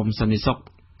លើក្រុមសន្តិសុខ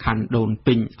ខណ្ឌដូន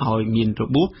ពេញឲ្យមានរ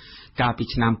បួសកាលពី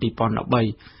ឆ្នាំ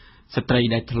2013ស្ត្រី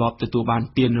ដែលធ្លាប់ទទួលបាន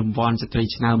ពានរង្វាន់ស្ត្រី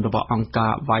ឆ្នើមរបស់អង្គកា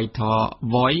រ Vital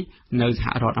Voice នៅសហ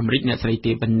រដ្ឋអាមេរិកអ្នកស្រី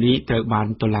ទេវ៉ានីត្រូវបាន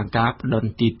តុលាការផ្ត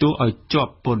ន្ទាទោសឲ្យជា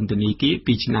ប់ពន្ធនាគារ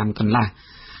2ឆ្នាំកន្លះ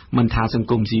មិនថាសង្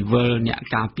គមស៊ីវិលអ្នក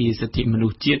ការពារសិទ្ធិមនុ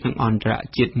ស្សជាតិនិងអន្តរ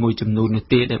ជាតិមួយចំនួននោះ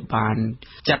ទេដែលបាន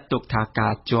ចាត់ទុកថាកា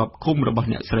រជាប់ឃុំរបស់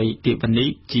អ្នកស្រីទេវនី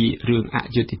ជារឿងអ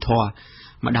យុត្តិធម៌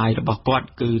ម្ដាយរបស់គាត់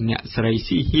គឺអ្នកស្រី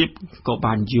ស៊ីហៀបក៏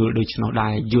បានយល់ដូច្នោះដែ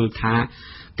រយល់ថា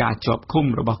ការជាប់ឃុំ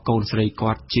របស់កូនស្រី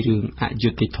គាត់ជារឿងអយុ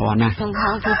ត្តិធម៌ណាស់ខ្ញុំផ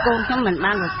ងគឺកូនខ្ញុំមិន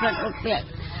បានប្រព្រឹត្តឧបពាក្យ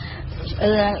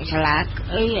ឆ្លាត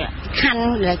ខណ្ឌ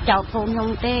ដែលចោទកូនខ្ញុំ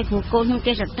ទេព្រោះកូនខ្ញុំ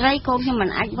ជាស្ត្រីកូនខ្ញុំមិន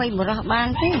អាចវ័យបរោះបាន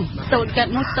ទេតូចចិត្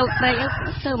តនោះតូចពេក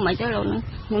ទៅមិនទៅលោកនោះ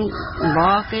ខ្ញុំប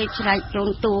ងគេឆ្លាច់ជូន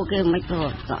ទូគេមិនក៏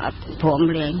អត់ព្រម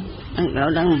លេងដ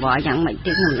ល់ដឹងបងយ៉ាងម៉េច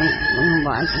ទៀតខ្ញុំប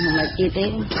ងខ្ញុំមិនទៀតទេ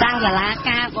តាំងសាលា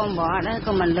ការក៏បងដែរ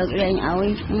ក៏មិនលើកលែងឲ្យ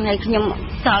ថ្ងៃខ្ញុំ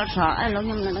សល់ស្រកឲ្យលោក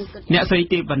ខ្ញុំនៅនឹងគិតអ្នកស្រី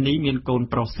ទេវនីមានកូន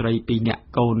ប្រុសស្រី2នាក់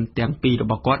កូនទាំងពីររ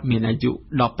បស់គាត់មានអាយុ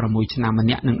16ឆ្នាំម្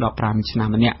នាក់និង15ឆ្នាំ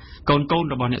ម្នាក់កូន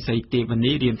របស់អ្នកស្រីទេវ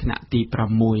នីរៀនថ្នាក់ទី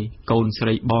6កូនស្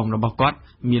រីបងរបស់គាត់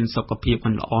មានសុខភាព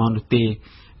មិនល្អនោះទេ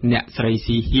អ្នកស្រី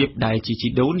ស៊ីហៀបដែលជាជី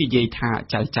ដូននិយាយថា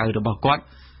ចៅរបស់គាត់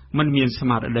មិនមានស្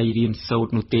មារតីរៀនសូត្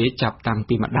រនោះទេចាប់តាំង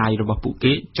ពីម្ដាយរបស់ពួក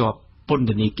គេជាប់ពន្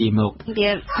ធនាគារមក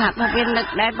វាថាវានឹក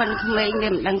ដែរប៉ុន្តែក្មេងវា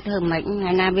មិនដឹងធ្វើម៉េចថ្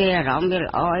ងៃណាវាអារម្មណ៍វា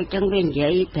ល្អអញ្ចឹងវានិយា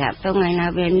យប្រាប់ទៅថ្ងៃណា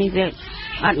វានេះវា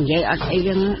អត់និយាយអត់អី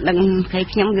យើងដឹងថា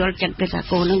ខ្ញុំយល់ចិត្តពីថា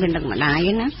កូននឹងវានឹកម្ដាយ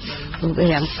ណាព្រោះវា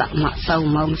យ៉ាងសក់មកសូ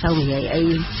វនិយាយអី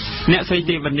អ្នកស្រី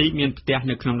ទេវនីមានផ្ទះ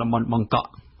នៅក្នុងតំបន់បង្កក់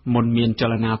មុនមានច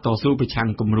លនាតស៊ូប្រឆាំង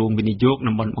គម្រោងវិនិយោគ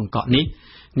តំបន់បង្កក់នេះ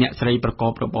អ្នកស្រីប្រក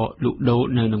បរបរលក់ដូរ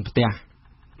នៅក្នុងផ្ទះ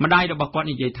ម្ដាយរបស់គាត់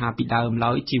និយាយថាពីដើម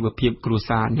ឡើយជីវភាពគ្រួ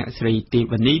សារអ្នកស្រីទេ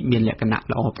វនីមានលក្ខណៈ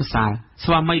ល្អប្រសើរស្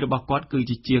វាមីរបស់គាត់គឺ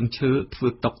ជាជាងឈើធ្វើ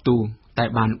តុកទូតែ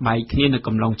បានបែកគ្នានៅ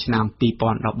កំឡុងឆ្នាំ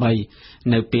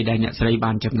2013នៅពេលដែលអ្នកស្រី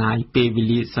បានចំណាយពេលវេ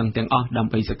លាសឹងទាំងអស់ដើ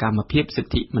ម្បីសកម្មភាពសិ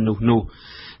ទ្ធិមនុស្សនោះ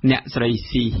អ្នកស្រី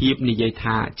ស៊ីហៀបនិយាយ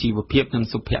ថាជីវភាពនិង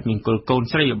សុភមង្គលកូន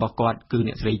ស្រីរបស់គាត់គឺ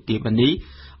អ្នកស្រីទេវនី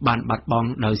បានបាត់បង់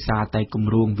ដោយសារតែគ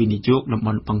ម្រោងវិនិយោគតំប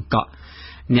ន់បង្កក់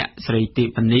អ្នកស្រីទេ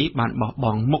វនីបានបោះប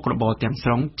ង់មុខរបរទាំងស្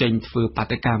រុងចេញធ្វើបា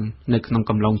តកម្មនៅក្នុង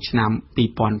កំឡុងឆ្នាំ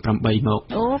2008មក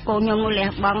អូកូនខ្ញុំលះ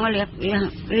បង់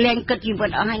លែងគិតជីវិត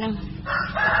អស់ហើយហ្នឹង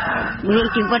រឿង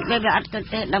ជីវិតវាអត់គិត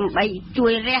ទេដើម្បីជួ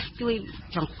យរះជួយ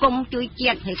សង្គមជួយ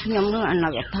ជាតិឲ្យខ្ញុំនឹងអនុ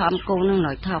ញ្ញាតធមកូននឹង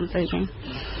នៅធំទៅចឹង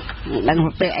ដឹង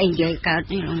ពេលអីនិយាយកើត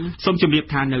នេះសូមជម្រាប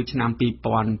ថានៅឆ្នាំ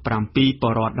2007ប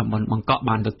រដ្ឋតំបន់បង្កក់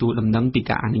បានទទួលដំណឹងពី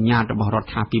ការអនុញ្ញាតរបស់រ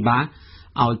ដ្ឋាភិបាល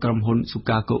ឲ្យក្រុមហ៊ុនស៊ូ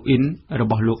កាកូអ៊ីនរ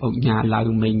បស់លោកអង្គញាឡៅ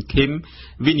មេងឃឹម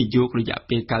វិនិយោគរយៈ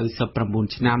ពេល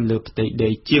99ឆ្នាំលើផ្ទៃដី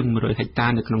ជាង100ហិកតា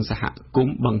នៅក្នុងសហគម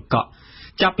ន៍បង្កក់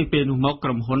ចាប់ពីពេលនោះមកក្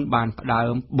រុមហ៊ុនបានផ្ដើ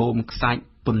មបូមខ្សាច់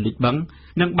ពន្លិចបឹង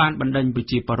និងបានបណ្ដេញប្រ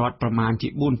ជាពលរដ្ឋប្រមាណជា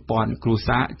4000គ្រួ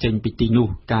សារចេញពីទីនោះ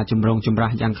ការចម្រូងចម្រា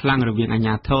សយ៉ាងខ្លាំងរវាងអាជ្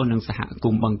ញាធរនិងសហគ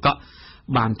មន៍បង្កក់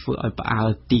បានធ្វើឲ្យផ្អើល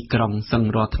ទីក្រុងសឹង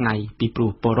រាល់ថ្ងៃពីព្រោះ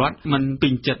ពលរដ្ឋមិនពេ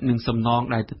ញចិត្តនឹងសំណង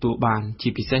ដែលទទួលបានជា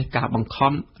ពិសេសការបង្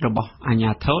ខំរបស់អាជ្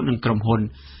ញាធរនិងក្រុមហ៊ុន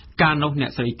ការនោះអ្ន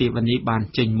កស្រីទេវនីបាន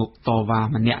ចេញមុខតវ៉ា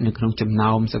ម្នាក់នៅក្នុងចំ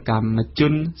ណោមសកម្មជ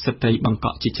នស្ត្រីបង្ក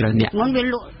ក់ជាច្រើនអ្នកមុនវា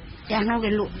លក់ផ្ទះហ្នឹង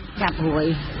វាលក់ចាប់រួយ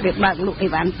វាបើកលក់អី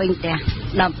វ៉ាន់ពេញផ្ទះ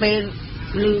ដល់ពេល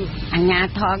ឬអាជ្ញា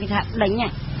ធរគេថាដេញ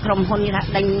ក្រុមហ៊ុនគេថា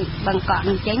ដេញបង្កក់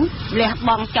នឹងចេញលះប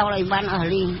ង់ចោលអីវ៉ាន់អស់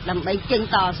លីងដើម្បីចេញ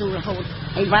តស៊ូរហូត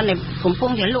អីវ៉ាន់ដែលកំពុ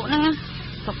ងតែលក់ហ្នឹង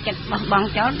ទុកចិត្តបោះបង់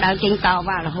ចោលដល់ចេញត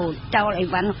វ៉ារហូតចោលអី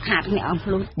វ៉ាន់ខាតគ្នាអស់ខ្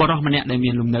លួនបរិសម្នាក់ដែល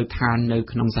មានលំនៅឋាននៅ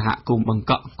ក្នុងសហគមន៍បង្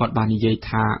កក់គាត់បាននិយាយ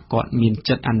ថាគាត់មាន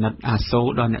ចិត្តអាណិតអាសូរ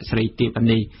ដល់អ្នកស្រីទេវ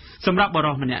នីសម្រាប់ប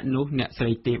រិសម្នាក់នោះអ្នកស្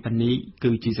រីទេវនី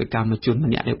គឺជាសកម្មជន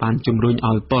ម្នាក់ដែលបានជំរុញ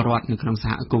ឲ្យពលរដ្ឋនៅក្នុងស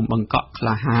ហគមន៍បង្កក់ក្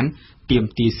លាហានទាម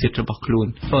ទារសិទ្ធិរបស់ខ្លួន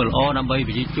ធ្វើល្អដើម្បី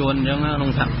ប្រជាជនអញ្ចឹងក្នុ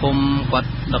ងសហគមន៍គាត់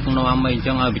ដឹកនាំអីអញ្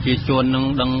ចឹងឲ្យប្រជាជននឹង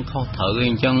ដឹងខុសត្រូវអី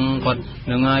អញ្ចឹងគាត់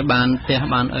នឹងឲ្យបានផ្ទះ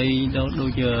បានអីដូច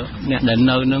ជាអ្នកដែល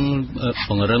នៅនឹងព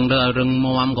ង្រឹងទៅឲ្យរឹង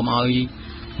មាំកុំឲ្យ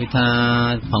គឺថា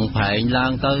ប្រឹងប្រែងឡើ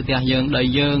ងទៅផ្ទះយើងដី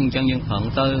យើងអញ្ចឹងយើងប្រឹង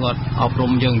ទៅគាត់អប់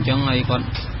រំយើងអញ្ចឹងហើយគាត់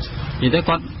និយាយទៅ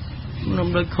គាត់ខ្ញុំ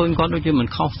ដូចឃើញគាត់ដូចជាមិន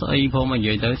ខុសស្អីផងនិ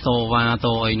យាយទៅតវ៉ាត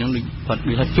អីហ្នឹងដូចគាត់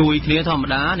និយាយថាជួយគ្នាធម្ម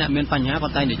តាអ្នកមានបញ្ហាគា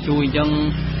ត់តែងតែជួយអញ្ចឹង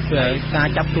គឺការ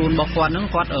ចាប់ខ្លួនរបស់គាត់ហ្នឹង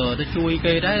គាត់ទៅជួយ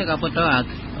គេដែរក៏ពិតទៅ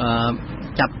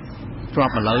ចាប់ជា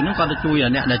ប់ឥឡូវហ្នឹងគាត់ទៅជួយ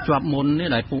អ្នកដែលជាប់មុននេះ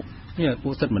ដែលពួក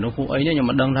សិទ្ធិមនុស្សពួកអីនេះខ្ញុំ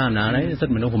មិនដឹងថាណានេះសិទ្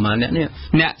ធិមនុស្សប្រហែលអ្នកនេះ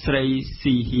អ្នកស្រី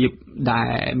ស៊ីហៀបដែ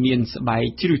លមានស្បែក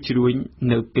ជ្រុះជ្រួញ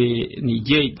នៅពេលនិ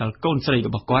យាយដល់កូនស្រីរ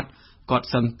បស់គាត់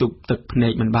សឹងទប់ទឹកភ្នែ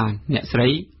កមិនបានអ្នកស្រី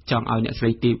ចង់ឲ្យអ្នកស្រី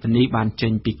ទេវនីបានចេ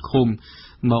ញពីឃុំ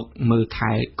មកមើល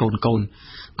ថែកូន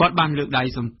គាត់បានលើកដៃ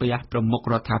សំពះប្រមុខ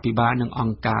រដ្ឋាភិបាលនិងអ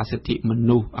ង្គការសិទ្ធិម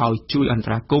នុស្សឲ្យជួយអន្ត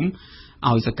រាគមន៍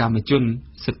ឲ្យសកម្មជន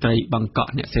ស្ត្រីបង្ក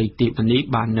ក់អ្នកស្រីទេវនី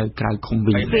បាននៅក្រៅឃុំ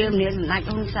វិញពេលមានសម្ដេច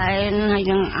ហ៊ុនសែនហើយ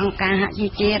នឹងអង្គការសហជីវ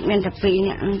ជាតិមានតែ2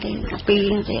នាក់ទេ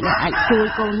ដែលអាចជួយ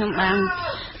កូនខ្ញុំបាន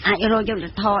អាចរកយុត្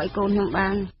តិធម៌ឲ្យកូនខ្ញុំបា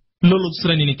ន លោកស្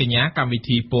រីនាងកញ្ញាកម្មវិ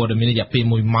ធីព័ត៌មានរយៈពេល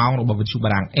1ម៉ោងរបស់វិទ្យុបា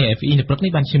រាំង RFI នៅព្រឹក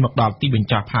នេះបានឈានមកដល់ទីបញ្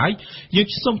ចប់ហើយយើង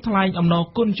សូមថ្លែងអំណរ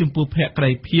គុណចំពោះភក្ដី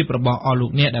ភាពរបស់អស់លោ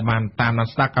កអ្នកដែលបានតាមដាន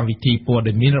ស្ដាប់កម្មវិធីព័ត៌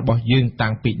មានរបស់យើងតាំ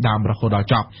ងពីដើមរហូតដល់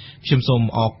ចប់ខ្ញុំសូម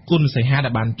អរគុណសីហាដែ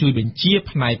លបានជួយបញ្ជា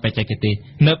ផ្នែកបច្ចេកទេស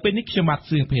នៅពេលនេះខ្ញុំបាទ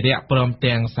សឿងភិរៈព្រម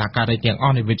ទាំងសហការីទាំងអ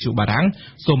ស់នៃវិទ្យុបារាំង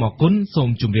សូមអរគុណសូម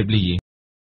ជម្រាបលា